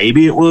instance,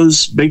 maybe it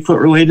was Bigfoot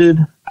related.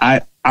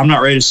 I'm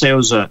not ready to say it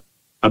was a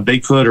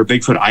Bigfoot or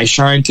Bigfoot eye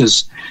shine,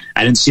 because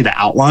I didn't see the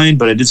outline,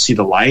 but I did see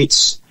the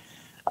lights.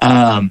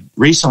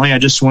 Recently, I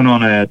just went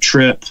on a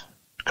trip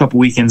a couple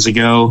weekends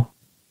ago,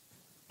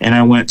 and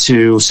I went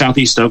to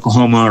southeast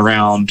Oklahoma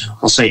around,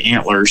 I'll say,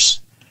 Antlers.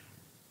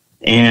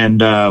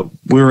 And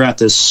we were at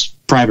this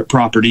private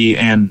property,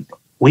 and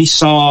we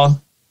saw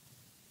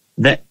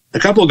that a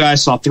couple of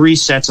guys saw 3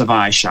 sets of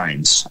eye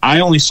shines.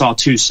 I only saw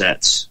 2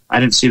 sets. I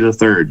didn't see the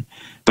third,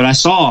 but I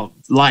saw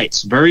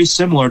lights very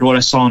similar to what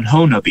I saw in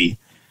Honaby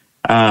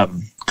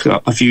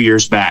a few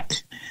years back.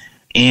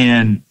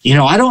 And, you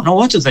know, I don't know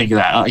what to think of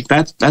that. Like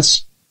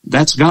that's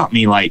got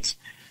me like,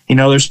 you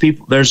know,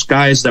 there's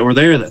guys that were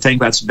there that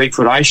think that's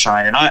Bigfoot eye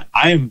shine. And I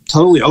am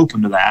totally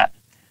open to that,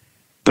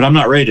 but I'm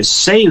not ready to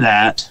say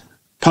that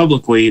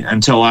publicly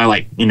until I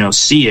like, you know,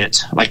 see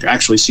it, like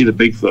actually see the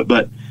Bigfoot.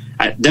 But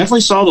I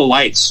definitely saw the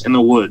lights in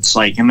the woods,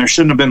 like, and there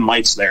shouldn't have been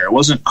lights there. It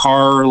wasn't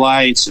car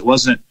lights. It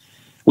wasn't,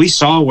 we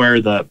saw where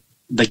the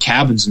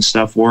cabins and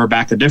stuff were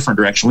back a different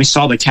direction. We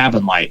saw the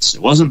cabin lights.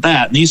 It wasn't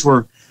that. And these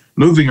were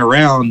moving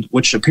around,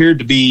 which appeared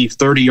to be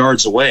 30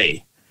 yards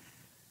away.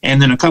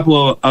 And then a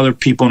couple of other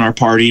people in our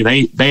party,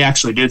 they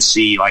actually did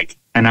see like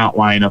an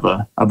outline of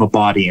a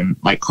body and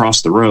like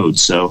cross the road.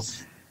 So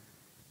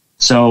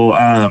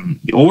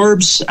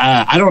orbs,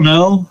 I don't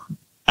know.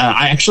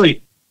 I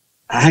actually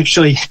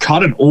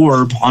caught an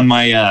orb on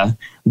my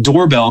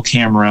doorbell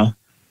camera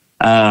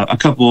a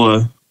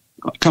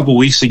couple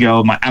weeks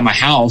ago at my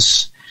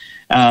house.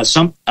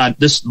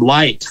 This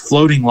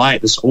floating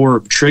light, this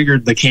orb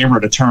triggered the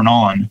camera to turn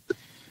on,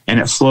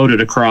 and it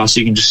floated across.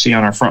 You can just see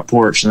on our front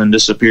porch and then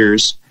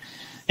disappears.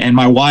 And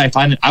my wife,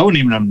 I wouldn't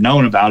even have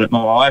known about it.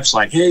 My wife's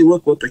like, "Hey,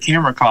 look what the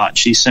camera caught."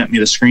 She sent me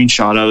the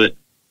screenshot of it,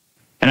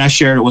 and I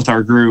shared it with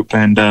our group.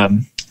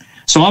 And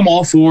so I'm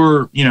all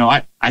for, you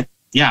know,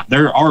 yeah,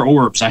 there are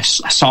orbs. I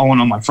saw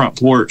one on my front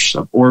porch,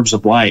 orbs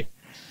of light.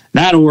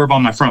 That orb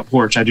on my front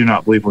porch, I do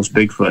not believe was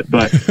Bigfoot,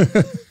 but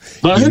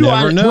who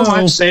am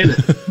I to say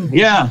that?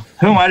 Yeah,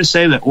 who am I to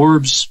say that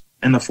orbs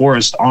in the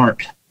forest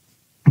aren't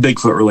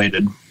Bigfoot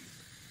related?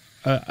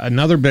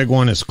 Another big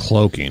one is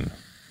cloaking.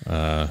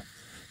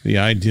 The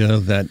idea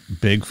that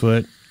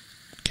Bigfoot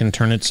can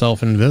turn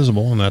itself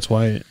invisible, and that's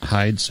why it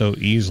hides so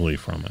easily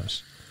from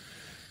us.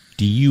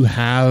 Do you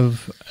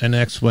have an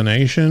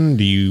explanation?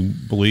 Do you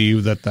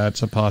believe that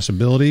that's a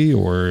possibility,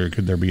 or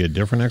could there be a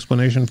different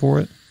explanation for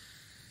it?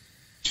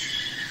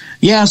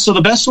 Yeah, so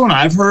the best one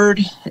I've heard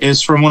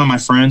is from one of my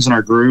friends in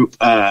our group.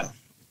 Trying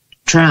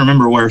to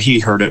remember where he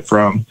heard it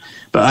from,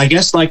 but I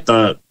guess like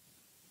the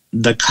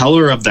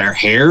color of their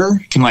hair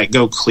can like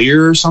go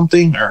clear or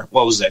something, or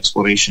what was the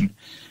explanation?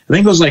 I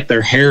think it was like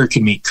their hair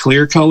can be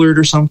clear colored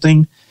or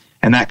something,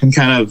 and that can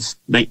kind of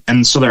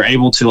and so they're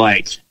able to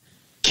like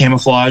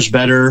camouflage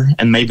better,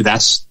 and maybe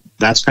that's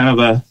kind of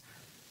a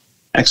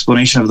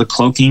explanation of the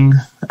cloaking.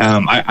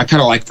 I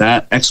kind of like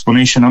that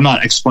explanation. I'm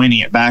not explaining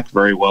it back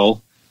very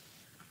well.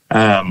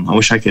 I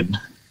wish I could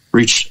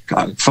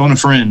phone a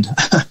friend.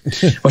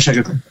 Wish I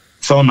could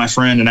phone my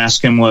friend and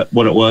ask him what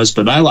it was,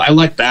 but I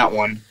like that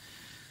one.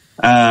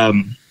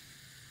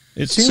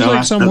 It seems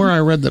like somewhere I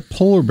read that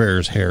polar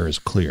bear's hair is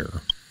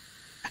clear.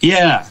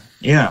 Yeah.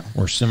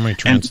 Or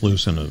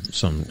semi-translucent of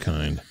some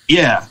kind.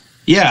 Yeah,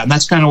 and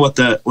that's kind of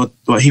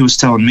what he was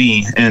telling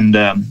me, and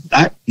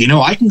I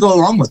can go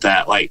along with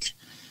that. Like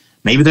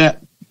maybe that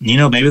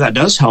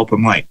does help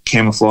them like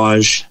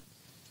camouflage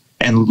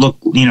and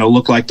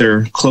look like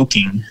they're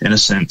cloaking in a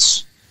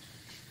sense.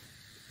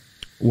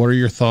 What are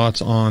your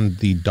thoughts on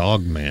the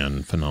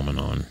dogman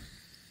phenomenon?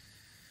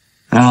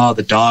 Oh,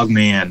 the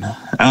dogman.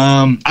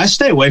 I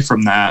stay away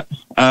from that.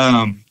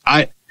 I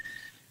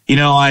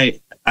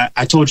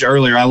told you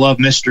earlier, I love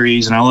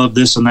mysteries and I love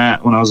this and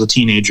that when I was a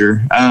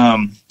teenager.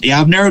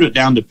 I've narrowed it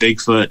down to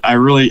Bigfoot. I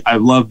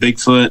love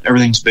Bigfoot.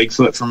 Everything's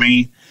Bigfoot for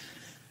me.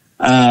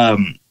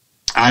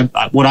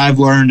 What I've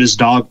learned is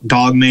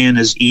dogman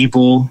is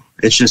evil.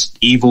 It's just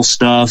evil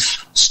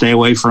stuff. Stay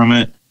away from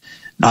it.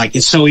 Like,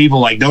 it's so evil,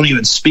 like, don't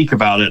even speak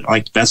about it.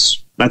 Like,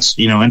 that's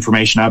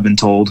information I've been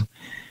told.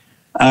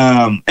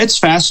 It's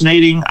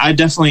fascinating. I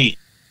do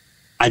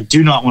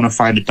not want to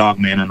find a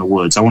dogman in the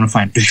woods. I want to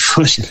find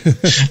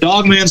Bigfoot.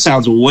 Dogman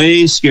sounds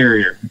way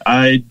scarier.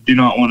 I do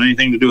not want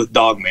anything to do with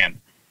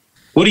dogman.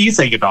 What do you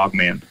think of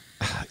dogman?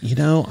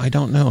 I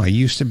don't know. I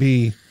used to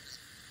be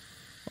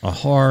a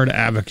hard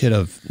advocate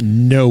of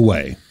no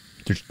way.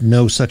 There's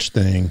no such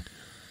thing.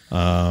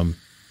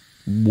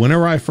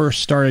 Whenever I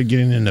first started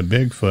getting into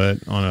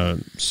Bigfoot on a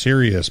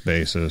serious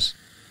basis,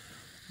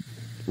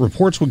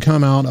 reports would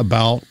come out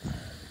about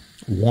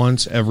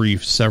once every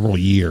several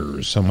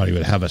years. Somebody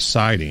would have a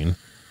sighting,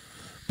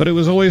 but it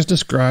was always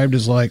described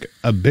as like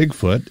a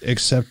Bigfoot,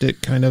 except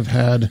it kind of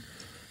had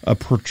a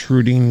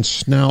protruding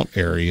snout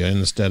area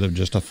instead of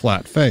just a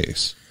flat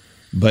face,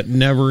 but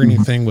never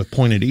anything with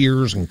pointed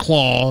ears and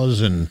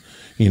claws and,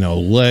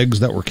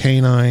 legs that were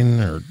canine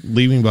or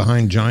leaving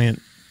behind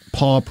giant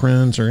paw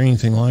prints or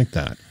anything like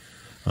that.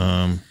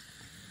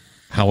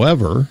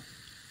 However,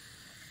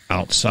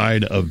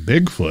 outside of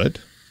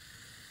Bigfoot,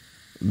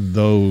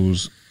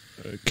 those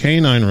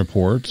canine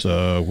reports,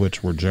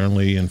 which were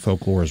generally in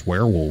folklore as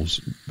werewolves,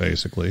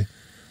 basically,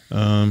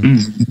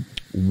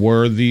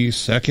 were the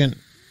second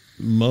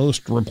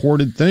most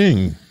reported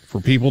thing for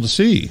people to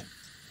see,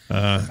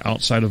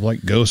 outside of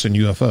like ghosts and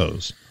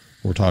UFOs.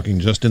 We're talking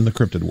just in the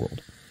cryptid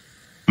world.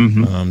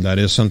 That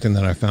is something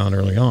that I found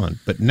early on.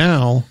 But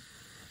now,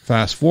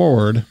 fast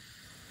forward,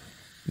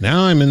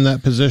 now I'm in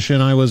that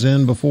position I was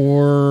in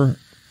before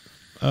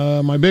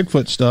my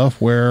Bigfoot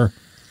stuff, where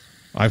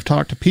I've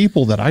talked to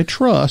people that I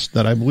trust,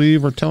 that I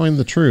believe are telling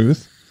the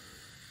truth,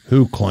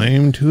 who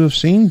claim to have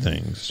seen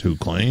things, who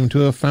claim to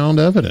have found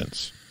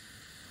evidence.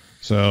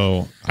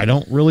 So I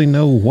don't really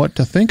know what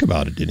to think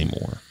about it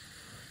anymore.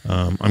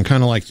 I'm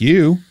kind of like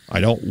you. I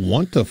don't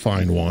want to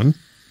find one.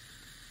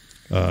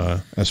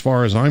 As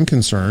far as I'm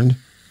concerned,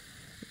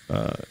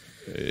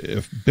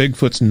 if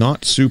Bigfoot's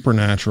not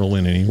supernatural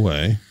in any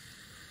way,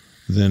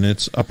 then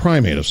it's a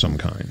primate of some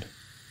kind.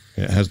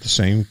 It has the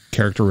same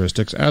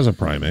characteristics as a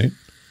primate.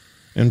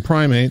 And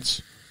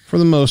primates, for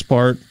the most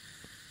part,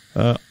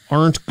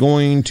 aren't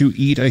going to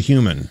eat a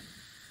human.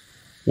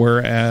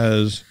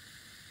 Whereas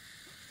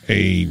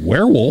a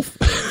werewolf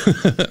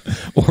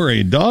or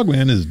a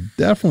dogman is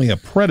definitely a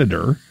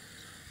predator.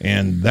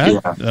 And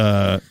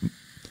that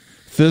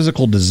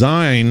physical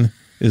design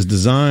is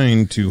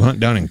designed to hunt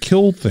down and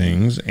kill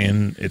things,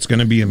 and it's going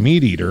to be a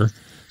meat eater.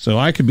 So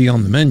I could be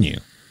on the menu.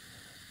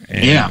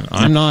 And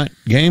I'm not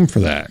game for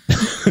that.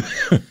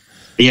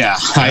 Yeah,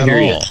 I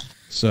hear you.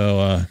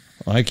 So,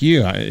 like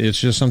you, it's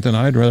just something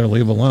I'd rather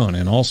leave alone.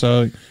 And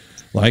also,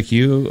 like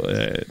you,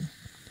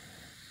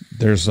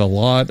 there's a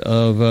lot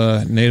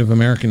of Native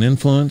American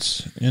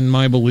influence in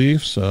my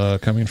beliefs,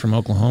 coming from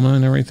Oklahoma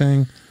and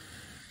everything.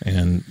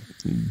 And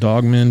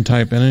dogmen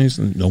type entities,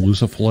 and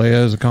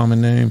Luciflea is a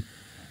common name.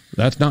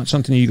 That's not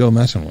something you go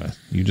messing with.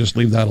 You just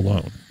leave that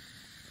alone.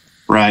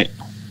 Right.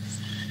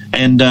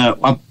 And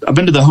I've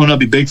been to the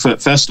Honabi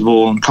Bigfoot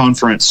Festival and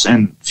conference,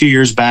 and a few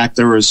years back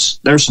there were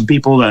some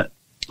people that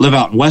live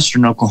out in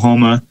western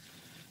Oklahoma,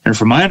 and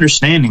from my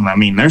understanding, I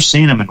mean, they're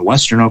seeing them in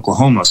western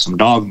Oklahoma, some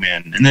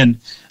dogmen. And then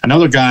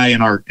another guy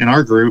in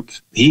our group,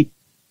 he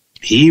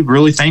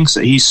really thinks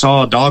that he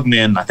saw a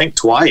dogman, I think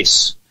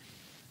twice,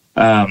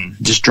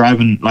 just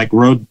driving like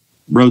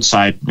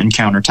roadside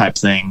encounter type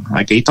thing.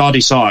 Like he thought he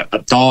saw a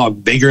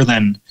dog bigger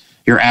than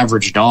your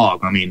average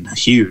dog. I mean,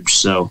 huge.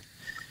 So,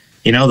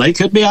 you know, they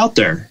could be out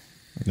there.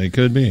 They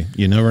could be.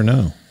 You never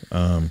know.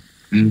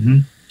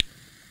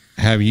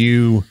 Have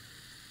you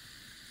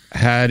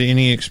had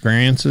any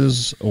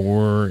experiences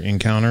or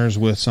encounters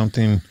with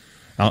something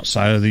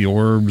outside of the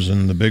orbs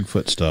and the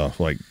Bigfoot stuff,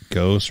 like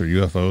ghosts or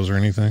UFOs or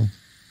anything?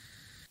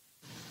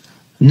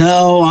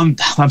 No,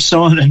 I'm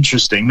so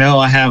uninteresting. No,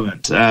 I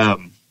haven't. I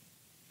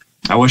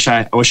wish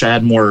I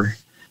had more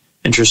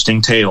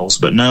interesting tales,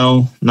 but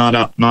no, not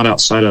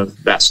outside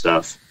of that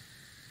stuff.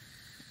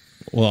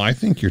 Well, I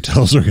think your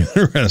tales are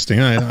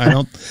interesting. I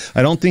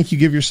don't think you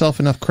give yourself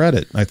enough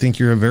credit. I think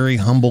you're a very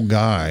humble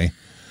guy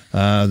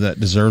that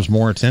deserves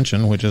more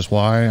attention, which is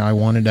why I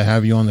wanted to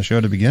have you on the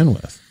show to begin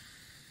with.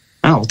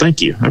 Oh,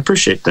 thank you. I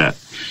appreciate that.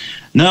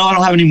 No, I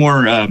don't have any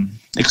more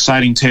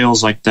exciting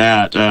tales like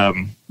that.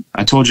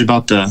 I told you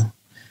about the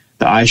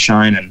eye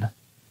shine in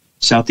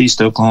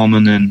southeast Oklahoma,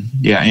 and then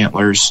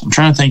antlers. I'm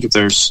trying to think if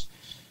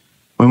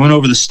we went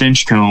over the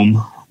stench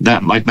comb.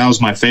 That was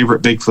my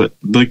favorite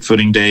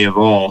Bigfooting day of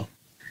all.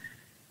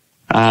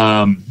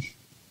 Other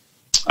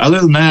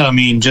than that, I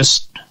mean,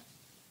 just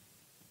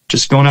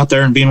going out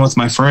there and being with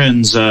my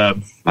friends.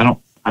 I'm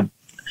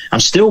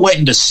still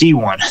waiting to see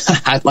one.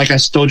 Like I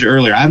told you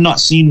earlier, I have not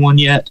seen one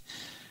yet.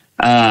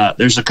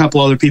 There's a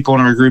couple other people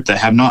in our group that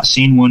have not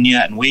seen one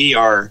yet, and we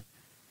are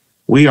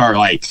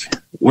like,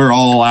 we're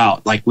all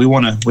out. Like we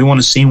want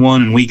to see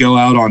one, and we go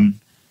out on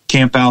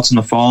campouts in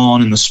the fall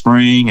and in the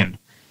spring,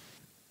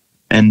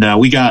 and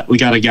we got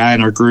a guy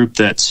in our group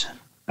that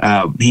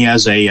he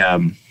has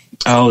a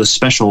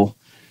special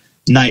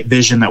night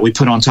vision that we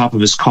put on top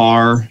of his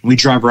car. We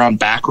drive around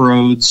back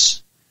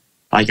roads.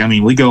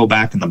 We go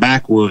back in the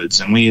backwoods,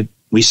 and we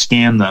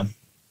scan the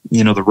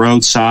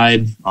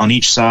roadside on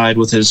each side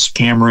with his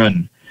camera,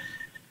 and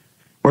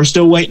we're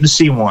still waiting to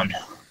see one.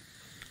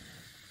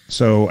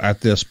 So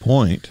at this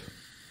point,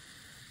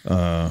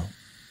 what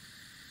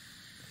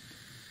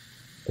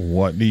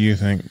do you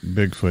think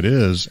Bigfoot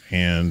is,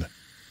 and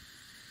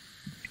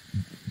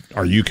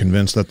are you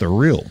convinced that they're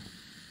real?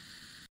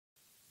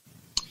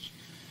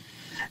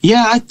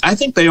 Yeah, I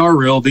think they are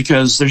real,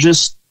 because there's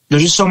just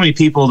so many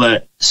people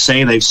that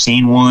say they've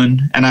seen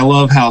one, and I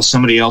love how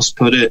somebody else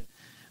put it.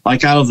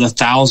 Like, out of the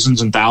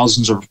thousands and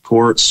thousands of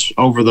reports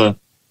over the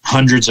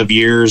hundreds of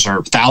years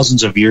or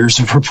thousands of years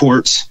of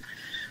reports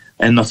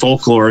and the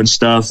folklore and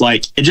stuff,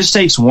 like, it just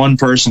takes one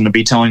person to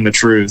be telling the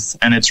truth,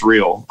 and it's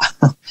real.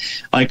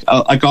 like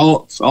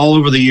all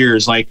over the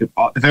years, like,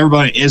 if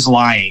everybody is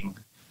lying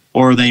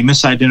or they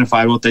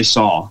misidentified what they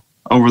saw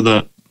over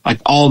the, like,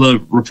 all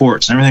the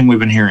reports and everything we've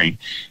been hearing,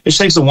 it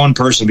just takes the one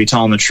person to be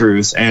telling the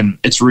truth, and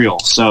it's real.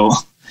 So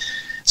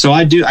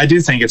I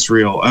do think it's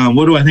real.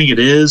 What do I think it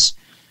is?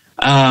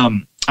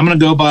 I'm going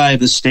to go by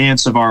the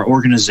stance of our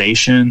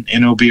organization,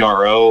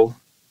 NOBRO.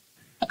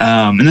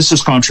 And this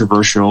is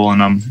controversial,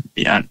 and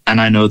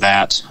I know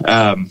that.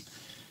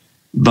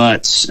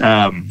 But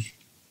I'm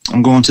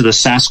going to the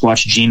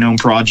Sasquatch Genome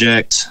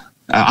Project.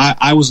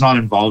 I was not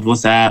involved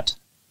with that,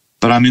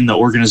 but I'm in the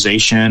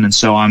organization, and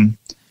so I'm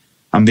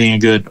being a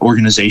good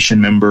organization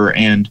member.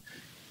 And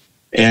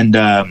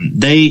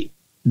they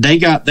they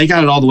got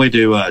it all the way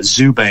to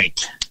Zoo Bank,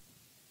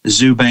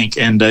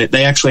 and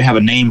they actually have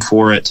a name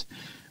for it,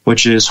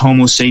 which is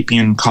Homo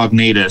sapien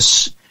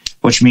cognatus,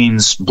 which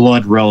means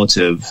blood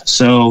relative.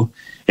 So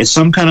it's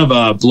some kind of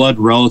a blood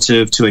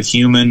relative to a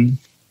human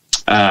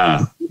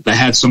that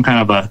had some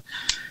kind of a,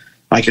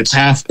 like it's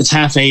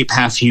half ape,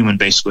 half human,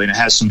 basically, and it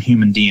has some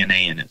human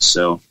DNA in it.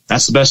 So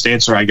that's the best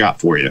answer I got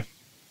for you.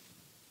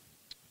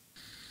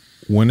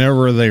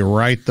 Whenever they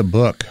write the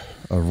book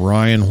of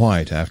Ryan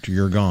White after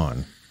you're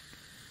gone,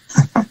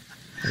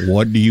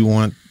 what do you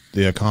want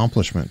the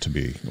accomplishment to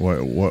be?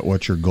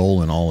 What's your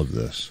goal in all of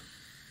this?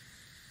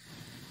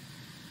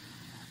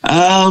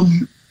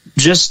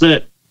 Just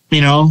that,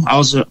 I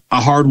was a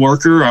hard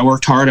worker. I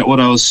worked hard at what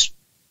I was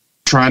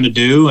trying to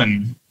do.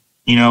 And,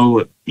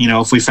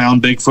 if we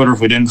found Bigfoot or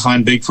if we didn't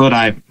find Bigfoot,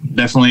 I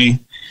definitely,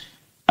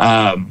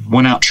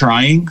 went out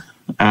trying.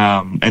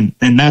 And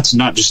that's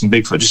not just in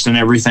Bigfoot, just in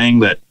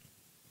everything that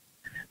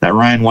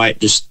Ryan White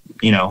just,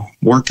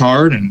 worked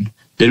hard and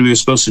did what he was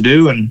supposed to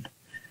do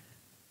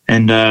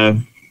and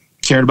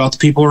cared about the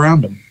people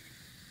around him.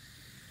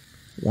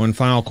 One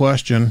final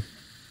question.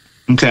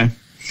 Okay.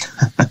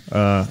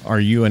 Are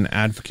you an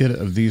advocate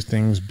of these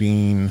things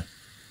being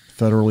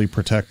federally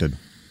protected?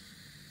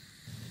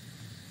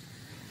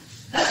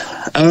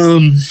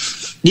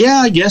 Yeah,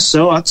 I guess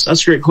so. That's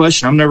a great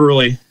question. I've never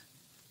really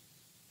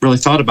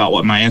thought about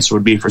what my answer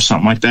would be for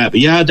something like that. But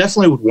yeah, I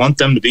definitely would want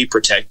them to be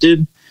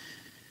protected.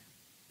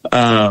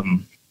 I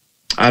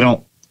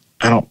don't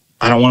want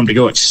them to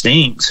go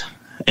extinct.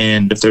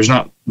 And if there's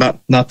not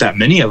that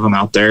many of them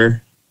out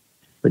there,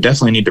 we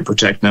definitely need to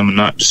protect them and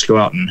not just go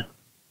out and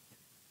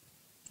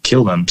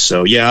kill them.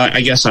 So yeah,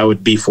 I guess I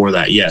would be for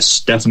that.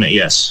 Yes, definite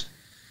yes.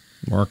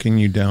 Marking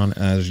you down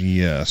as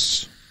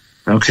yes.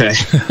 Okay.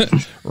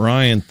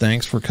 Ryan,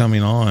 thanks for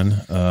coming on.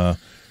 Why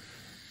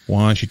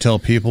don't you tell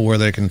people where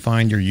they can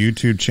find your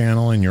YouTube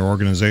channel and your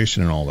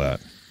organization and all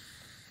that?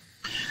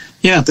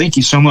 Yeah, thank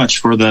you so much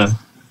for the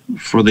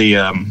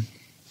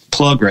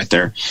plug right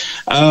there.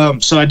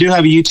 So I do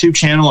have a YouTube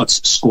channel. It's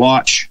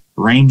Squatch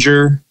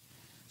Ranger.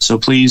 So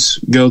please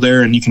go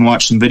there and you can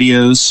watch some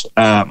videos.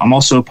 I'm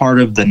also a part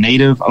of the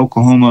Native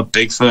Oklahoma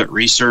Bigfoot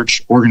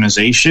Research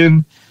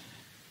Organization.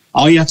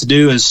 All you have to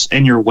do is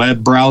in your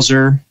web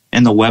browser,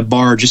 in the web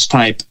bar, just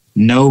type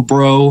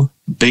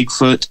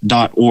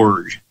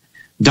nobrobigfoot.org.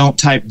 Don't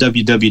type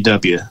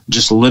www.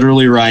 Just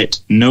literally write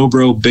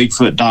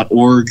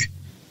nobrobigfoot.org.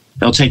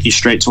 It'll take you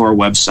straight to our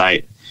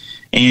website.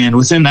 And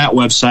within that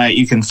website,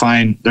 you can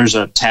find, there's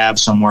a tab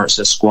somewhere that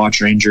says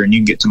Squatch Ranger, and you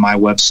can get to my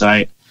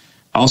website.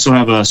 I also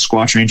have a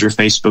Squatch Ranger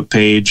Facebook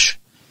page.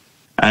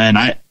 And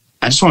I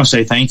just want to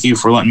say thank you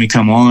for letting me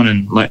come on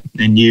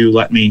and you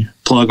let me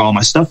plug all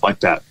my stuff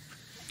like that.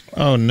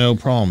 Oh, no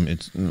problem.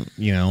 It's,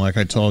 like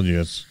I told you,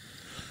 it's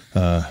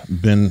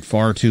been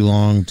far too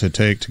long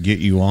to get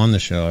you on the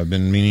show. I've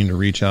been meaning to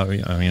reach out.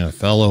 I mean, a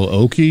fellow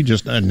Okie,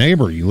 just a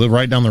neighbor. You live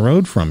right down the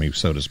road from me,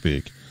 so to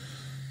speak.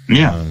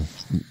 Yeah.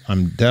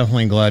 I'm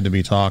definitely glad to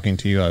be talking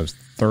to you. I've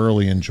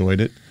thoroughly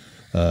enjoyed it.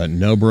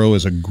 NoBro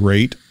is a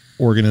great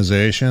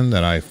organization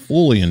that I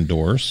fully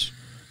endorse.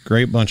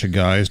 Great bunch of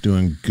guys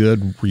doing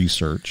good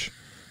research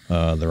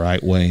the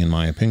right way, in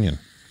my opinion.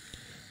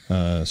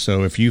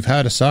 So if you've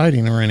had a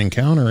sighting or an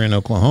encounter in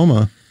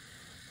Oklahoma,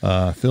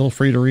 feel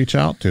free to reach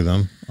out to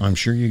them. I'm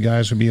sure you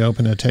guys would be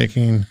open to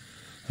taking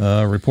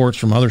reports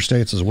from other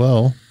states as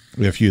well.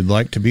 If you'd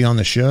like to be on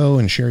the show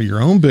and share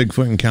your own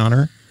Bigfoot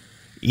encounter,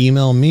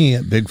 email me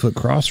at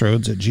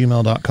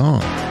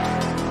bigfootcrossroads@gmail.com.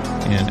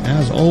 And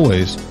as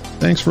always,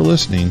 thanks for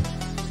listening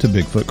to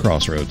Bigfoot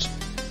Crossroads.